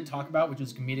barrier we didn't talk about, which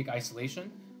is gametic isolation,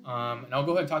 and I'll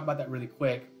go ahead and talk about that really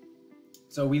quick.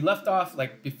 So we left off,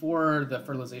 like before the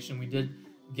fertilization, we did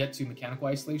get to mechanical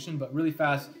isolation, but really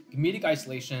fast, gametic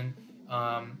isolation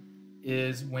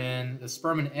is when the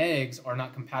sperm and eggs are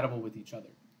not compatible with each other.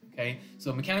 Okay,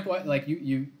 so mechanical, like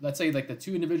you let's say like the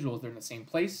two individuals, they're in the same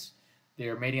place,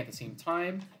 they're mating at the same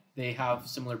time, they have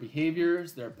similar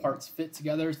behaviors, their parts fit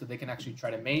together so they can actually try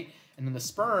to mate, and then the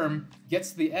sperm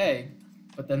gets to the egg,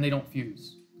 but then they don't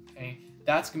fuse. Okay,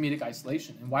 that's gametic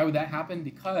isolation. And why would that happen?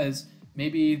 Because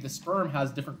maybe the sperm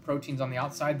has different proteins on the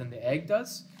outside than the egg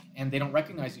does, and they don't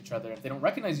recognize each other. If they don't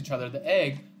recognize each other, the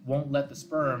egg won't let the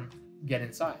sperm get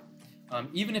inside.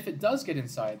 Even if it does get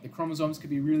inside, the chromosomes could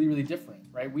be really, really different,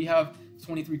 right? We have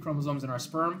 23 chromosomes in our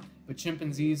sperm, but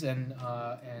chimpanzees and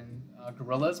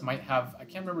gorillas might have, I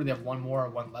can't remember if they have one more or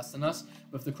one less than us,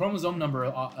 but if the chromosome number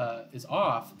is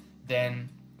off, then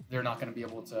they're not going to be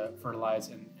able to fertilize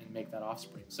and make that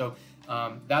offspring. So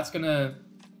that's going to,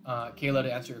 Kayla,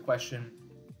 to answer your question,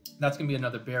 that's going to be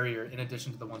another barrier in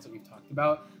addition to the ones that we've talked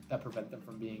about that prevent them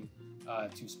from being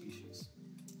two species.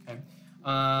 Okay.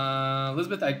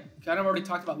 Elizabeth, I kind of already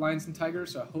talked about lions and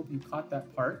tigers, so I hope you caught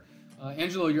that part.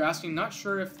 Angelo, you're asking, not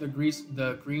sure if the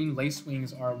green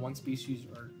lacewings are one species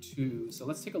or two. So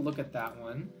let's take a look at that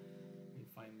one. Let me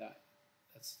find that.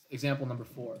 That's example number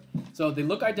 4. So they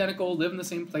look identical, live in the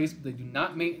same place, but they do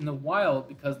not mate in the wild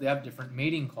because they have different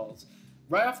mating calls.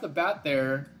 Right off the bat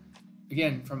there,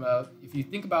 again, if you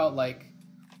think about like,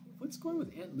 what's going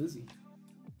with Aunt Lizzie?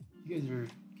 You guys are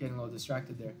getting a little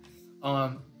distracted there.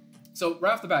 So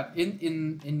right off the bat,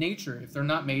 in nature, if they're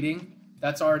not mating,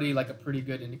 that's already like a pretty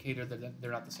good indicator that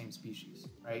they're not the same species,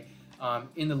 right?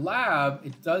 In the lab,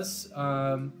 it does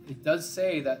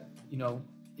say that, you know,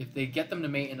 if they get them to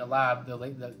mate in a lab, the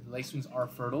lacewings are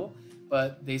fertile,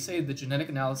 but they say the genetic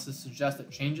analysis suggests that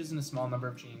changes in a small number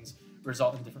of genes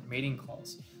result in different mating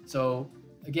calls. So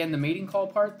again, the mating call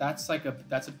part, that's a type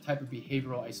of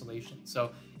behavioral isolation.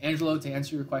 So Angelo, to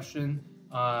answer your question,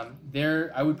 I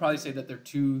would probably say that they're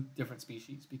two different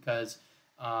species because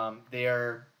they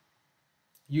are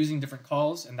using different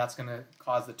calls, and that's going to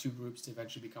cause the two groups to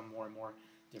eventually become more and more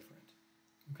different.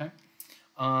 Okay.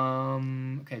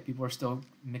 Okay, people are still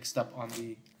mixed up on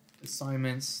the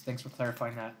assignments. Thanks for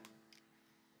clarifying that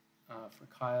for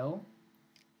Kyle.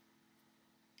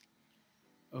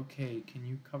 Okay, can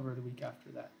you cover the week after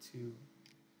that too?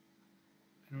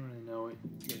 I don't really know if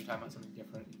you're talking about something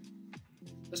different.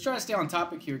 Let's try to stay on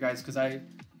topic here, guys, because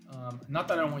not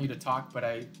that I don't want you to talk, but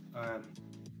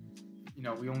you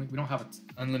know, we don't have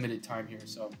unlimited time here,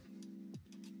 so.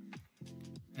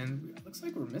 And it looks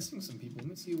like we're missing some people. Let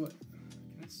me see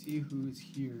who is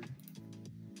here.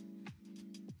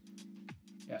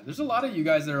 Yeah, there's a lot of you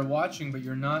guys that are watching, but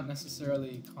you're not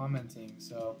necessarily commenting,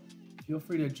 so feel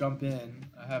free to jump in.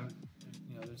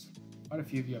 You know, there's quite a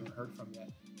few of you I haven't heard from yet.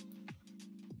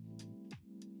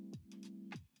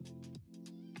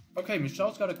 Okay,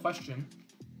 Michelle's got a question.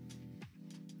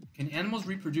 Can animals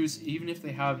reproduce even if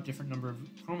they have a different number of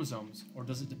chromosomes, or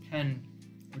does it depend,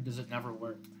 or does it never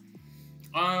work?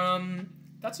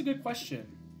 That's a good question.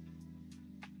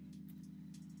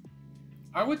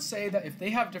 I would say that if they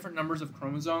have different numbers of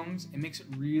chromosomes, it makes it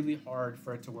really hard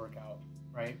for it to work out,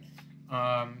 right?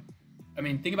 I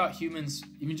mean, think about humans,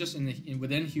 even just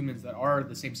within humans that are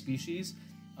the same species.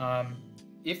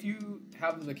 If you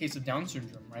have the case of Down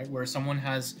syndrome, right, where someone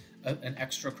has an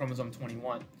extra chromosome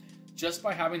 21, just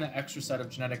by having that extra set of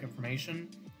genetic information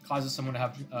causes someone to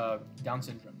have Down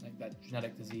syndrome, like that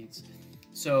genetic disease.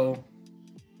 So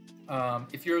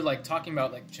if you're like talking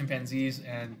about like chimpanzees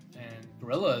and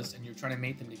gorillas and you're trying to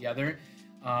mate them together,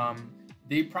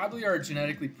 they probably are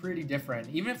genetically pretty different.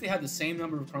 Even if they have the same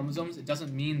number of chromosomes, it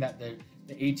doesn't mean that the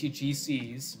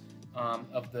ATGCs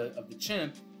of the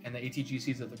chimp and the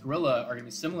ATGCs of the gorilla are going to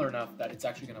be similar enough that it's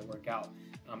actually going to work out.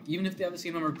 Even if they have the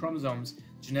same number of chromosomes,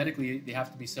 genetically they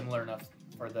have to be similar enough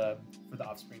for the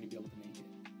offspring to be able to make it.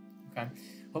 Okay,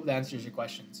 hope that answers your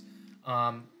questions.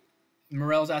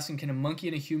 Morel's asking, can a monkey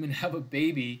and a human have a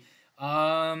baby?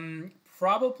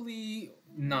 Probably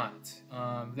not.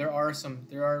 There are some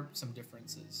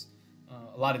differences,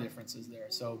 a lot of differences there.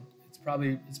 So it's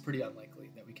pretty unlikely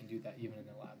that we can do that even in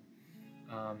the lab.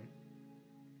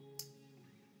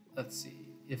 Let's see.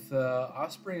 If the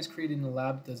offspring is created in the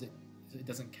lab, it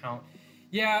doesn't count?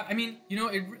 Yeah, I mean, you know,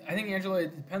 I think, Angela,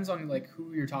 it depends on like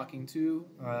who you're talking to,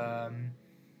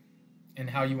 and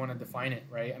how you want to define it,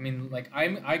 right? I mean, like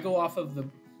I go off of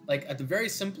like at the very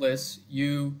simplest,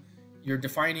 you're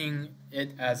defining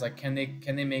it as like can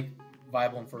they make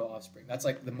viable and fertile offspring. That's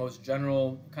like the most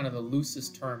general, kind of the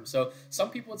loosest term. So some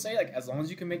people would say like as long as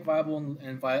you can make viable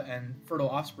and fertile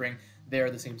offspring, they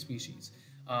are the same species.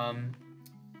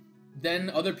 Then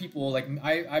other people, like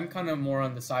I'm kind of more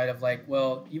on the side of like,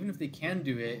 well, even if they can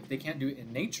do it, if they can't do it in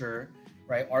nature,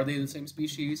 right? Are they the same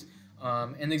species?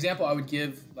 And the example I would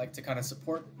give, like to kind of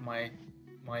support my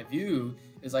view,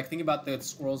 is like think about the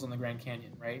squirrels on the Grand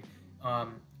Canyon, right?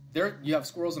 There you have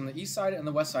squirrels on the east side and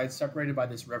the west side separated by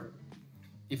this river.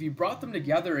 If you brought them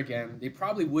together again, they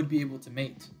probably would be able to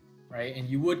mate, right? And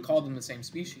you would call them the same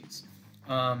species,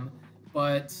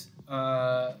 but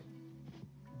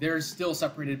they're still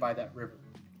separated by that river,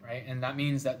 right? And that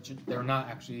means that they're not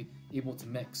actually able to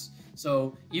mix.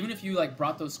 So even if you like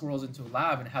brought those squirrels into a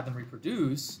lab and had them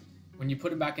reproduce, when you put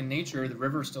them back in nature, the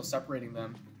river is still separating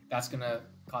them. That's gonna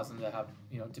cause them to have,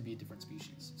 you know, to be different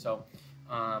species. So,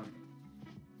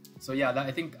 so yeah,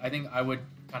 I think I would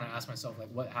kind of ask myself like,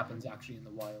 what happens actually in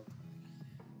the wild?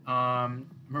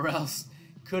 Morels,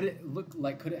 could it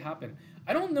happen?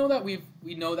 I don't know that we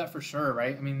know that for sure,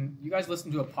 right? I mean, you guys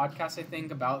listen to a podcast, I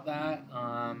think, about that,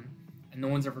 and no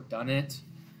one's ever done it.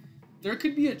 There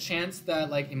could be a chance that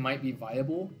like it might be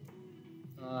viable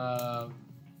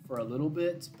for a little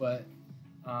bit, but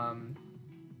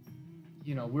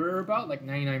you know, we're about like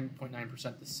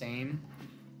 99.9% the same,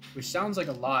 which sounds like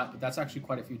a lot, but that's actually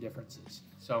quite a few differences.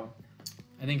 So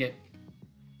I think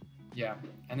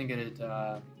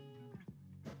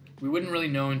we wouldn't really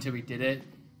know until we did it,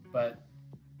 but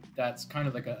that's kind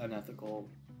of like an ethical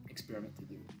experiment to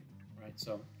do, right?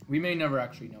 So we may never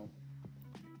actually know.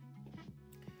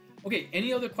 Okay,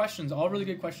 any other questions? All really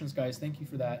good questions, guys. Thank you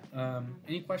for that.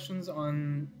 Any questions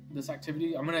on this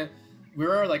activity? I'm gonna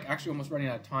we're like actually almost running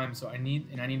out of time, so I need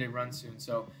to run soon.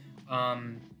 So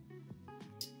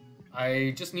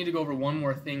I just need to go over one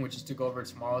more thing, which is to go over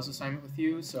tomorrow's assignment with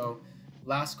you. So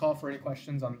last call for any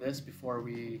questions on this before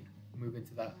we move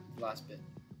into that last bit.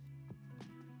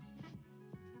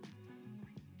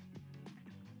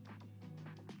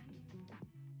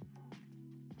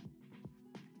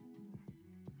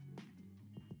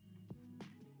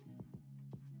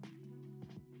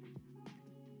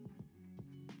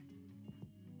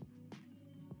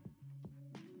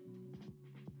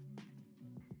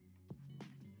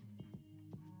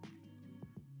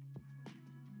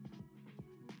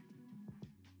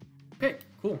 Okay,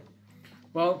 cool.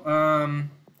 Well,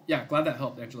 yeah, glad that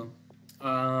helped, Angela.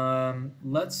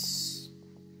 Let's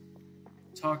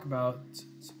talk about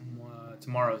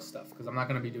tomorrow's stuff, because I'm not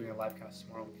going to be doing a live cast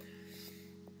tomorrow.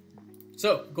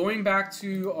 So, going back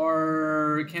to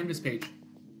our Canvas page,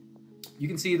 you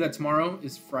can see that tomorrow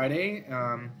is Friday.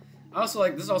 I also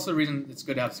like, this is also the reason it's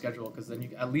good to have a schedule, because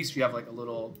then at least you have like a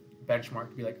little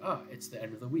benchmark to be like, oh, it's the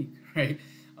end of the week, right?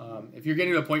 If you're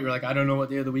getting to a point where like, I don't know what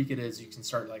day of the week it is, you can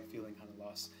start like feeling kind of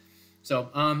lost. So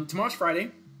tomorrow's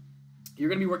Friday. You're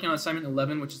going to be working on assignment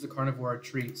 11, which is the carnivore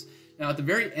trees. Now, at the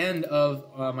very end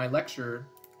of my lecture,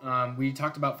 we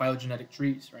talked about phylogenetic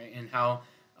trees, right? And how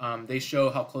they show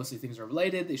how closely things are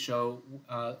related. They show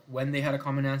when they had a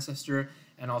common ancestor,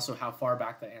 and also how far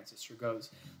back that ancestor goes.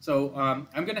 So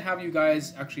I'm going to have you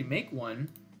guys actually make one,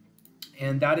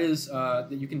 and that is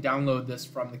that you can download this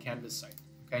from the Canvas site.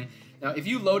 Okay. Now, if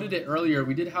you loaded it earlier,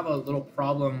 we did have a little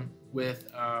problem with.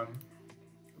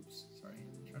 Oops, sorry,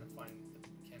 I'm trying to find the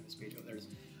Canvas page. Oh, there it is.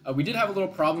 We did have a little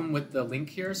problem with the link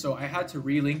here, so I had to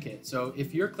relink it. So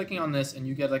if you're clicking on this and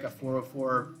you get like a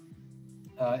 404,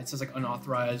 it says like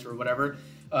unauthorized or whatever,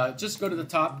 just go to the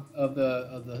top of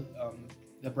the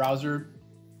browser,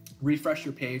 refresh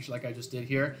your page like I just did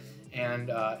here, and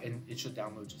it should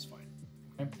download just fine.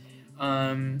 Okay.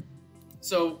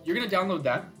 So you're gonna download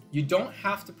that. You don't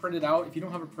have to print it out. If you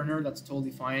don't have a printer, that's totally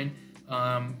fine.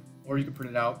 Or you can print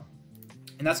it out.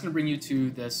 And that's gonna bring you to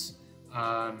this,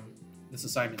 this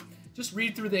assignment. Just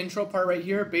read through the intro part right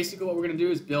here. Basically what we're gonna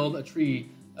do is build a tree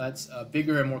that's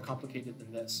bigger and more complicated than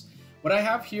this. What I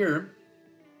have here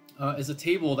is a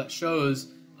table that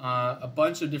shows a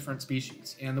bunch of different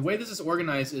species. And the way this is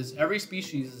organized is every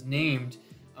species is named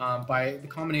by the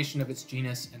combination of its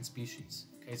genus and species.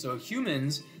 Okay, so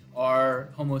humans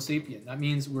are Homo sapien. That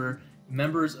means we're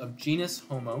members of genus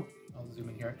Homo. I'll zoom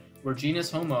in here. We're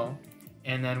genus Homo,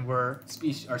 and then our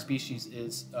species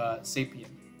is sapien.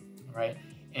 All right,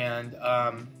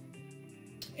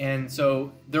 and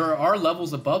so there are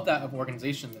levels above that of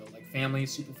organization though, like family,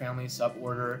 superfamily,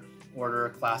 suborder,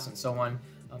 order, class, and so on.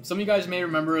 Some of you guys may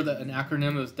remember that an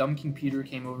acronym was Dumb King Peter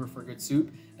came over for good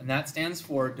soup, and that stands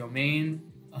for domain.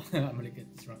 I'm gonna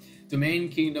get this wrong. Domain,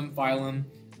 kingdom, phylum,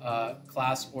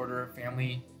 class, order,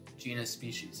 family, genus,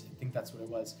 species. I think that's what it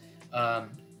was.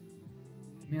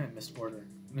 Man, I missed order.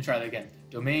 Let me try that again.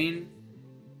 Domain,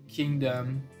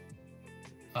 kingdom,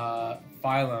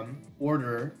 phylum,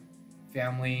 order,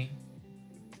 family,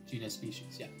 genus,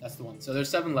 species. Yeah, that's the one. So there's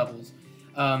 7 levels.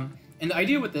 And the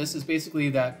idea with this is basically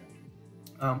that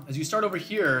as you start over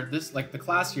here, this, like the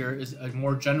class here, is a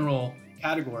more general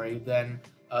category than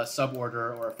a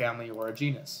suborder or a family or a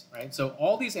genus, right? So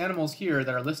all these animals here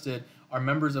that are listed are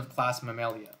members of class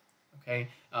Mammalia, okay?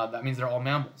 That means they're all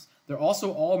mammals. They're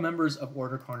also all members of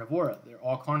order Carnivora. They're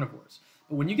all carnivores.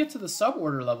 But when you get to the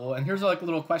suborder level, and here's like a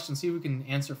little question, see if we can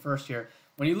answer first here.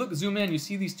 When you zoom in, you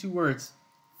see these 2 words,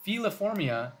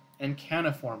 Feliformia and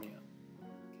Caniformia,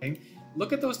 okay?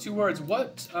 Look at those 2 words.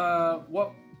 What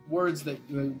words that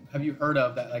have you heard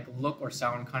of that like look or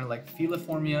sound kind of like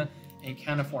Feliformia and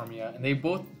Caniformia, and they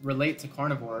both relate to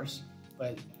carnivores,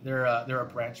 but they're a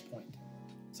branch point.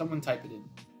 Someone type it in.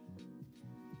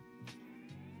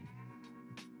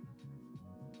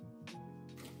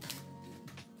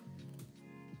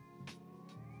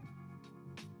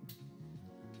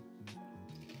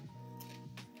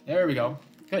 There we go.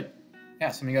 Good.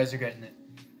 Yeah, some of you guys are getting it.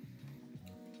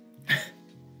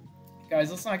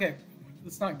 Guys, let's not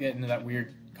get into that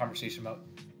weird conversation about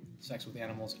sex with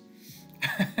animals.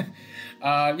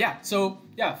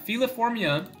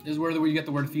 Feliformia is where you get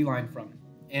the word feline from.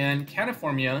 And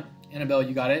Caniformia, Annabelle,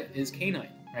 you got it, is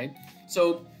canine, right?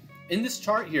 So in this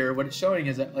chart here, what it's showing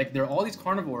is that like there are all these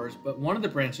carnivores, but one of the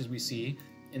branches we see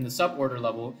in the suborder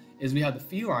level is we have the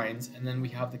felines and then we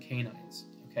have the canines,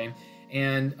 okay?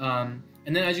 And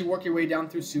then as you work your way down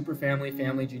through superfamily,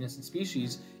 family, genus, and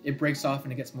species, it breaks off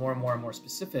and it gets more and more and more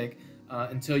specific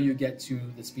until you get to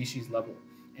the species level.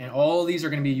 And all of these are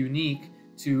going to be unique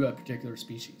to a particular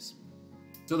species.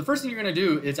 So the first thing you're going to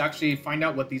do is actually find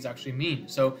out what these actually mean.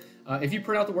 So if you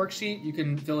print out the worksheet, you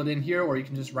can fill it in here, or you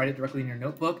can just write it directly in your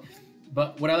notebook.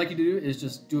 But what I like you to do is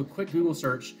just do a quick Google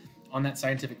search on that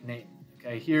scientific name.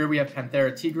 Okay, here we have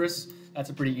Panthera tigris. That's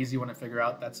a pretty easy one to figure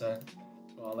out. That's a,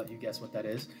 well, I'll let you guess what that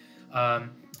is.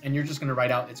 And you're just going to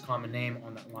write out its common name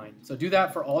on that line. So do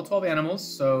that for all 12 animals.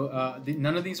 So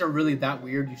none of these are really that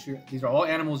weird. These are all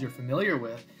animals you're familiar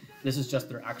with. This is just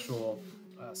their actual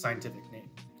scientific name.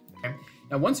 Okay?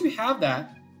 Now, once you have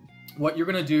that, what you're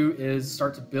going to do is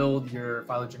start to build your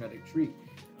phylogenetic tree.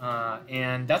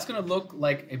 And that's going to look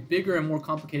like a bigger and more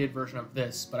complicated version of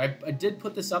this. But I did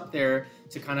put this up there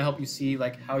to kind of help you see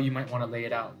like how you might want to lay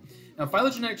it out. Now,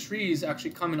 phylogenetic trees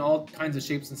actually come in all kinds of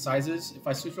shapes and sizes. If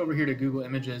I switch over here to Google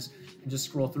Images and just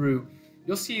scroll through,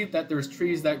 you'll see that there's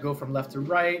trees that go from left to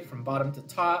right, from bottom to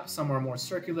top. Some are more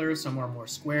circular, some are more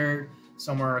squared,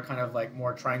 some are kind of like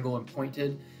more triangle and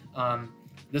pointed.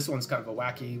 This one's kind of a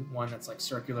wacky one that's like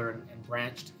circular and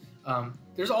branched.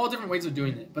 There's all different ways of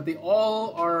doing it, but they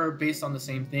all are based on the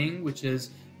same thing, which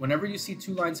is whenever you see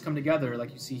two lines come together,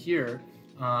 like you see here,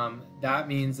 that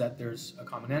means that there's a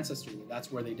common ancestor.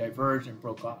 That's where they diverged and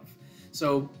broke off.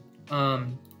 So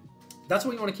that's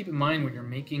what you want to keep in mind when you're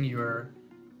making your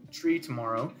tree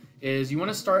tomorrow, is you want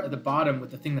to start at the bottom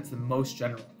with the thing that's the most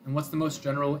general. And what's the most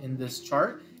general in this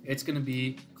chart? It's going to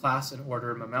be class and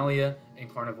order Mammalia and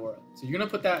Carnivora. So you're going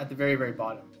to put that at the very, very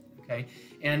bottom. Okay,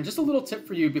 and just a little tip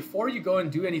for you, before you go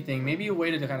and do anything, maybe a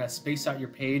way to kind of space out your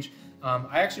page.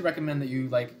 I actually recommend that you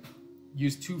like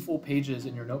use 2 full pages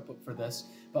in your notebook for this,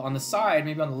 but on the side,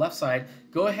 maybe on the left side,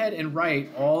 go ahead and write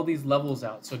all these levels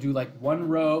out. So do like one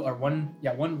row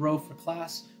for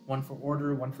class, one for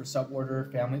order, one for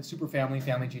suborder, family, superfamily,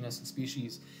 family, genus, and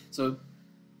species. So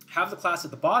have the class at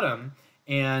the bottom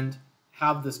and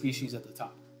have the species at the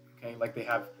top, okay, like they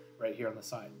have right here on the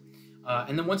side.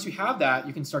 And then once you have that,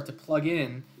 you can start to plug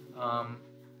in,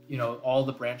 you know, all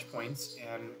the branch points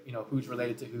and, you know, who's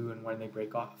related to who and when they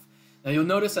break off. Now you'll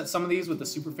notice that some of these with the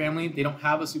superfamily, they don't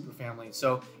have a superfamily.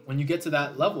 So when you get to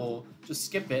that level, just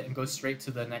skip it and go straight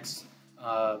to the next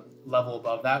level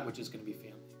above that, which is going to be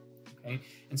family. Okay.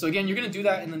 And so again, you're going to do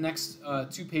that in the next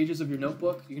 2 pages of your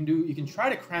notebook. You can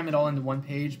try to cram it all into 1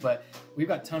 page, but we've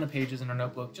got a ton of pages in our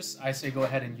notebook. I say go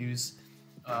ahead and use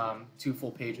 2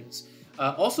 full pages.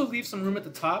 Also leave some room at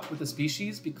the top with the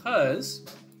species, because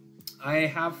I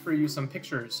have for you some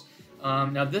pictures.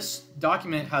 Now this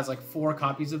document has like 4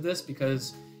 copies of this,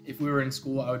 because if we were in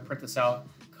school, I would print this out,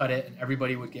 cut it, and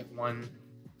everybody would get 1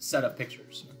 set of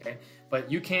pictures. Okay,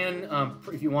 but you can,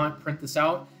 if you want, print this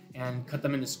out and cut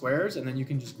them into squares, and then you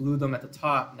can just glue them at the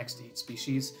top next to each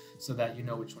species so that you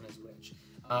know which one is which.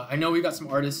 I know we got some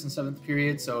artists in 7th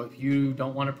period, so if you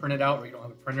don't want to print it out or you don't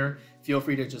have a printer, feel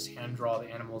free to just hand draw the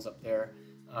animals up there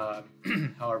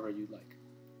however you'd like.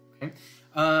 Okay.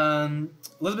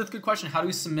 Elizabeth, good question. How do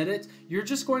we submit it? You're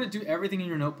just going to do everything in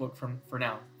your notebook for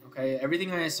now. Okay,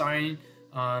 everything I assign,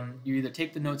 you either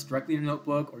take the notes directly in the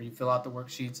notebook, or you fill out the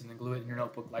worksheets and then glue it in your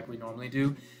notebook like we normally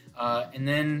do. And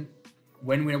then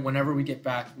whenever we get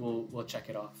back, we'll check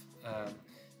it off.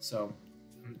 So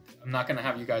I'm not gonna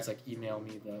have you guys like email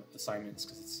me the assignments,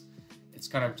 because it's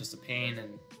kind of just a pain,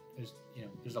 and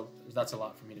that's a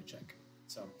lot for me to check.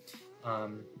 So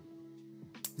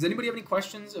does anybody have any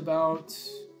questions about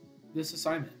this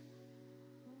assignment?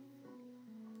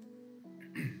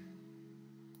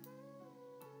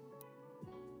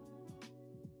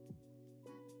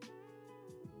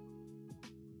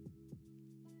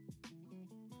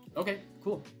 Okay,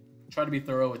 cool. Try to be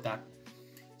thorough with that.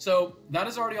 So that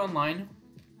is already online.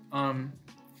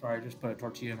 Sorry, I just put a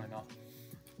tortilla in my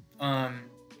mouth.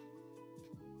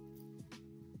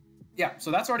 Yeah,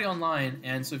 so that's already online,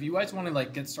 and so if you guys want to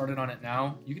like get started on it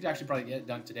now, you could actually probably get it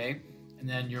done today, and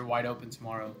then you're wide open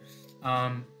tomorrow.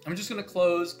 I'm just gonna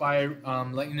close by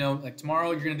letting you know, like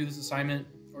tomorrow you're gonna do this assignment,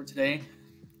 or today.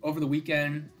 Over the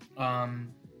weekend,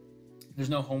 there's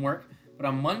no homework, but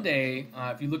on Monday,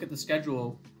 if you look at the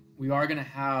schedule, we are gonna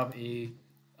have a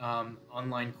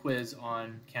online quiz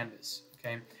on Canvas.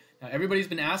 Okay. Now everybody's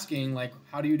been asking, like,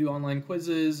 how do you do online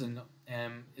quizzes, and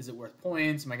is it worth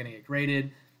points? Am I gonna get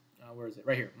graded? Where is it?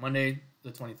 Right here, Monday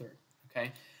the 23rd.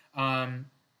 Okay.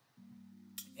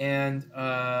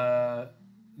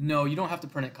 No, you don't have to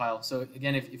print it, Kyle. So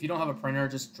again, if you don't have a printer,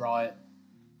 just draw it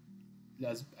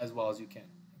as well as you can.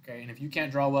 Okay. And if you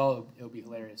can't draw well, it'll be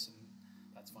hilarious, and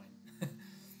that's fine.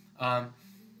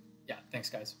 Yeah. Thanks,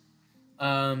 guys.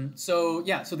 So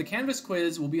the Canvas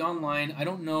quiz will be online. I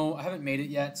don't know. I haven't made it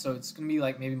yet, so it's gonna be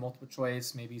like maybe multiple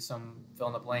choice, maybe some fill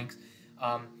in the blanks.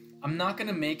 I'm not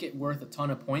gonna make it worth a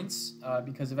ton of points,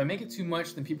 because if I make it too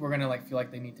much, then people are gonna like feel like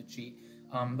they need to cheat.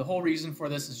 The whole reason for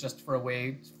this is just for a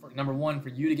way, for number one, for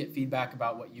you to get feedback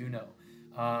about what you know.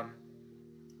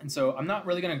 And so I'm not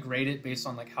really going to grade it based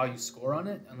on like how you score on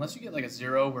it, unless you get like a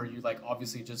 0 where you like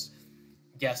obviously just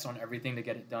guess on everything to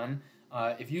get it done.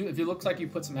 If it looks like you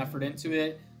put some effort into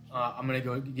it, I'm going to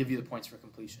go give you the points for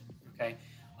completion. Okay.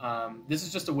 This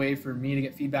is just a way for me to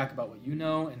get feedback about what you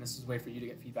know, and this is a way for you to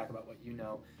get feedback about what you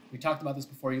know. We talked about this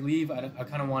before you leave. I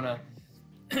kind of want to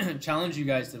challenge you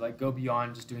guys to like go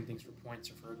beyond just doing things for points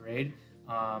or for a grade,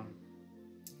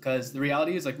 because the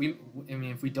reality is like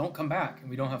if we don't come back and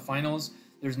we don't have finals,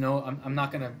 there's no I'm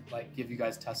not gonna like give you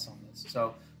guys tests on this.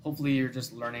 So hopefully you're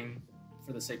just learning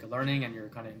for the sake of learning, and you're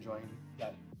kind of enjoying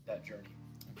that journey.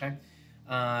 Okay.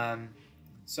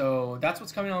 So that's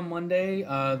what's coming on Monday.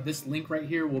 This link right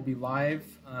here will be live,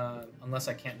 unless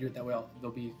I can't do it that way.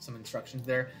 There'll be some instructions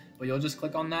there, but you'll just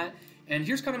click on that. And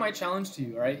here's kind of my challenge to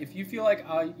you, all right? If you feel like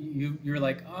you're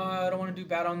like, oh, I don't want to do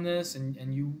bad on this,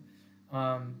 and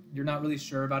you're not really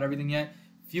sure about everything yet,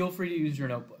 feel free to use your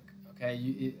notebook.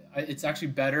 Okay, it's actually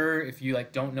better if you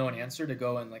like don't know an answer to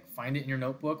go and like find it in your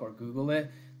notebook or Google it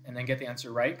and then get the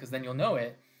answer right, because then you'll know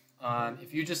it.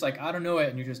 If you just like, I don't know it,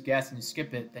 and you just guess and you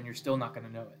skip it, then you're still not going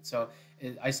to know it. So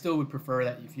I still would prefer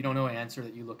that if you don't know an answer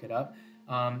that you look it up.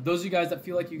 Those of you guys that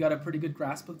feel like you got a pretty good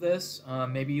grasp of this,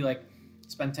 maybe like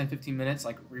spend 10-15 minutes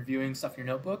like reviewing stuff in your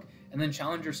notebook, and then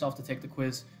challenge yourself to take the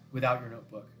quiz without your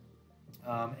notebook.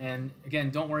 And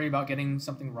again, don't worry about getting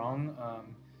something wrong.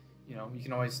 You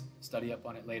can always study up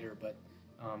on it later, but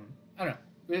I don't know.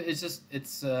 It's just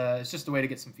a way to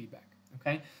get some feedback.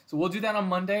 Okay, so we'll do that on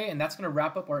Monday, and that's going to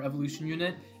wrap up our evolution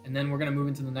unit, and then we're going to move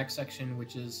into the next section,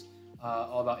 which is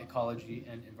all about ecology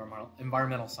and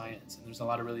environmental science. And there's a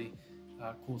lot of really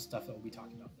cool stuff that we'll be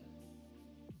talking about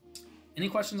then. Any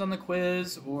questions on the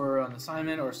quiz or on the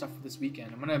assignment or stuff for this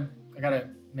weekend? I gotta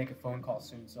make a phone call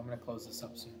soon, so I'm gonna close this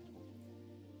up soon.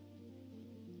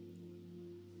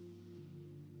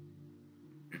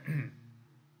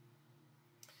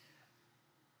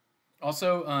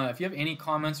 Also, if you have any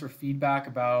comments or feedback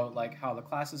about like how the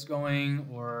class is going,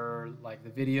 or like the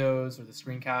videos or the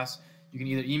screencasts, you can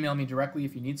either email me directly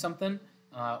if you need something,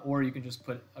 or you can just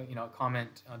put a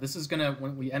comment. This is gonna,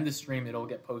 when we end the stream, it'll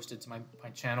get posted to my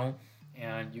channel,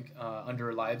 and you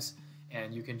under lives,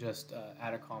 and you can just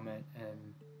add a comment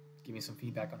and give me some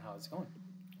feedback on how it's going.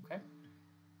 Okay.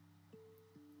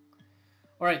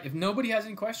 All right, if nobody has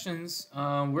any questions,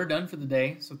 we're done for the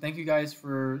day. So thank you guys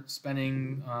for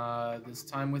spending this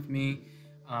time with me.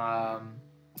 I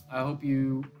hope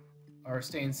you are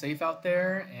staying safe out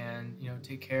there, and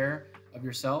take care of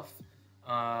yourself.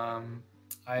 I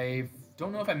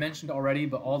don't know if I mentioned already,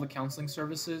 but all the counseling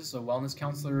services, so wellness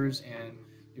counselors and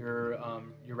your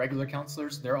regular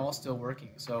counselors, they're all still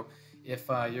working. So if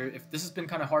this has been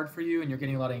kind of hard for you and you're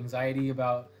getting a lot of anxiety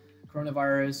about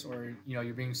coronavirus, or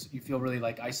you feel really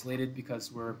like isolated because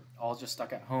we're all just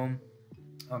stuck at home,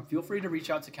 feel free to reach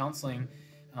out to counseling,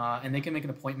 and they can make an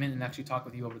appointment and actually talk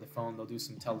with you over the phone. They'll do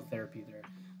some teletherapy there,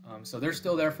 so they're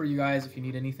still there for you guys if you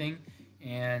need anything,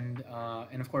 and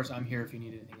of course I'm here if you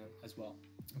need anything as well.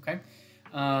 Okay.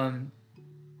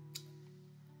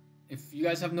 If you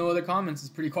guys have no other comments, it's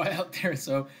pretty quiet out there,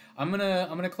 so I'm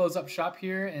gonna close up shop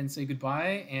here and say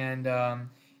goodbye. And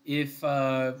if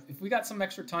we got some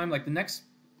extra time, like the next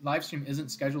live stream isn't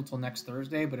scheduled till next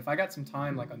Thursday, but if I got some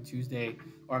time like on Tuesday,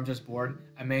 or I'm just bored,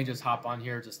 I may just hop on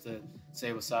here just to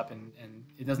say what's up, and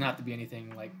it doesn't have to be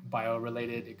anything like bio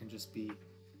related. It can just be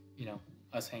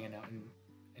us hanging out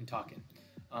and talking.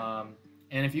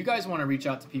 And if you guys want to reach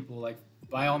out to people, like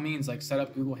by all means, like set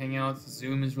up Google Hangouts.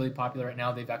 Zoom is really popular right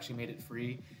now. They've actually made it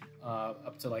free,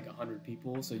 up to like 100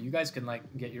 people, so you guys can like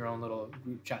get your own little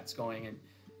group chats going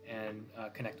and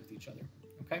connect with each other.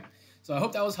 Okay, so I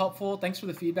hope that was helpful. Thanks for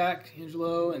the feedback,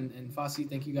 Angelo and Fossey.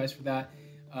 Thank you guys for that.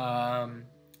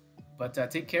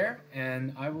 But take care,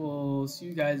 and I will see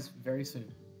you guys very soon.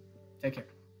 Take care.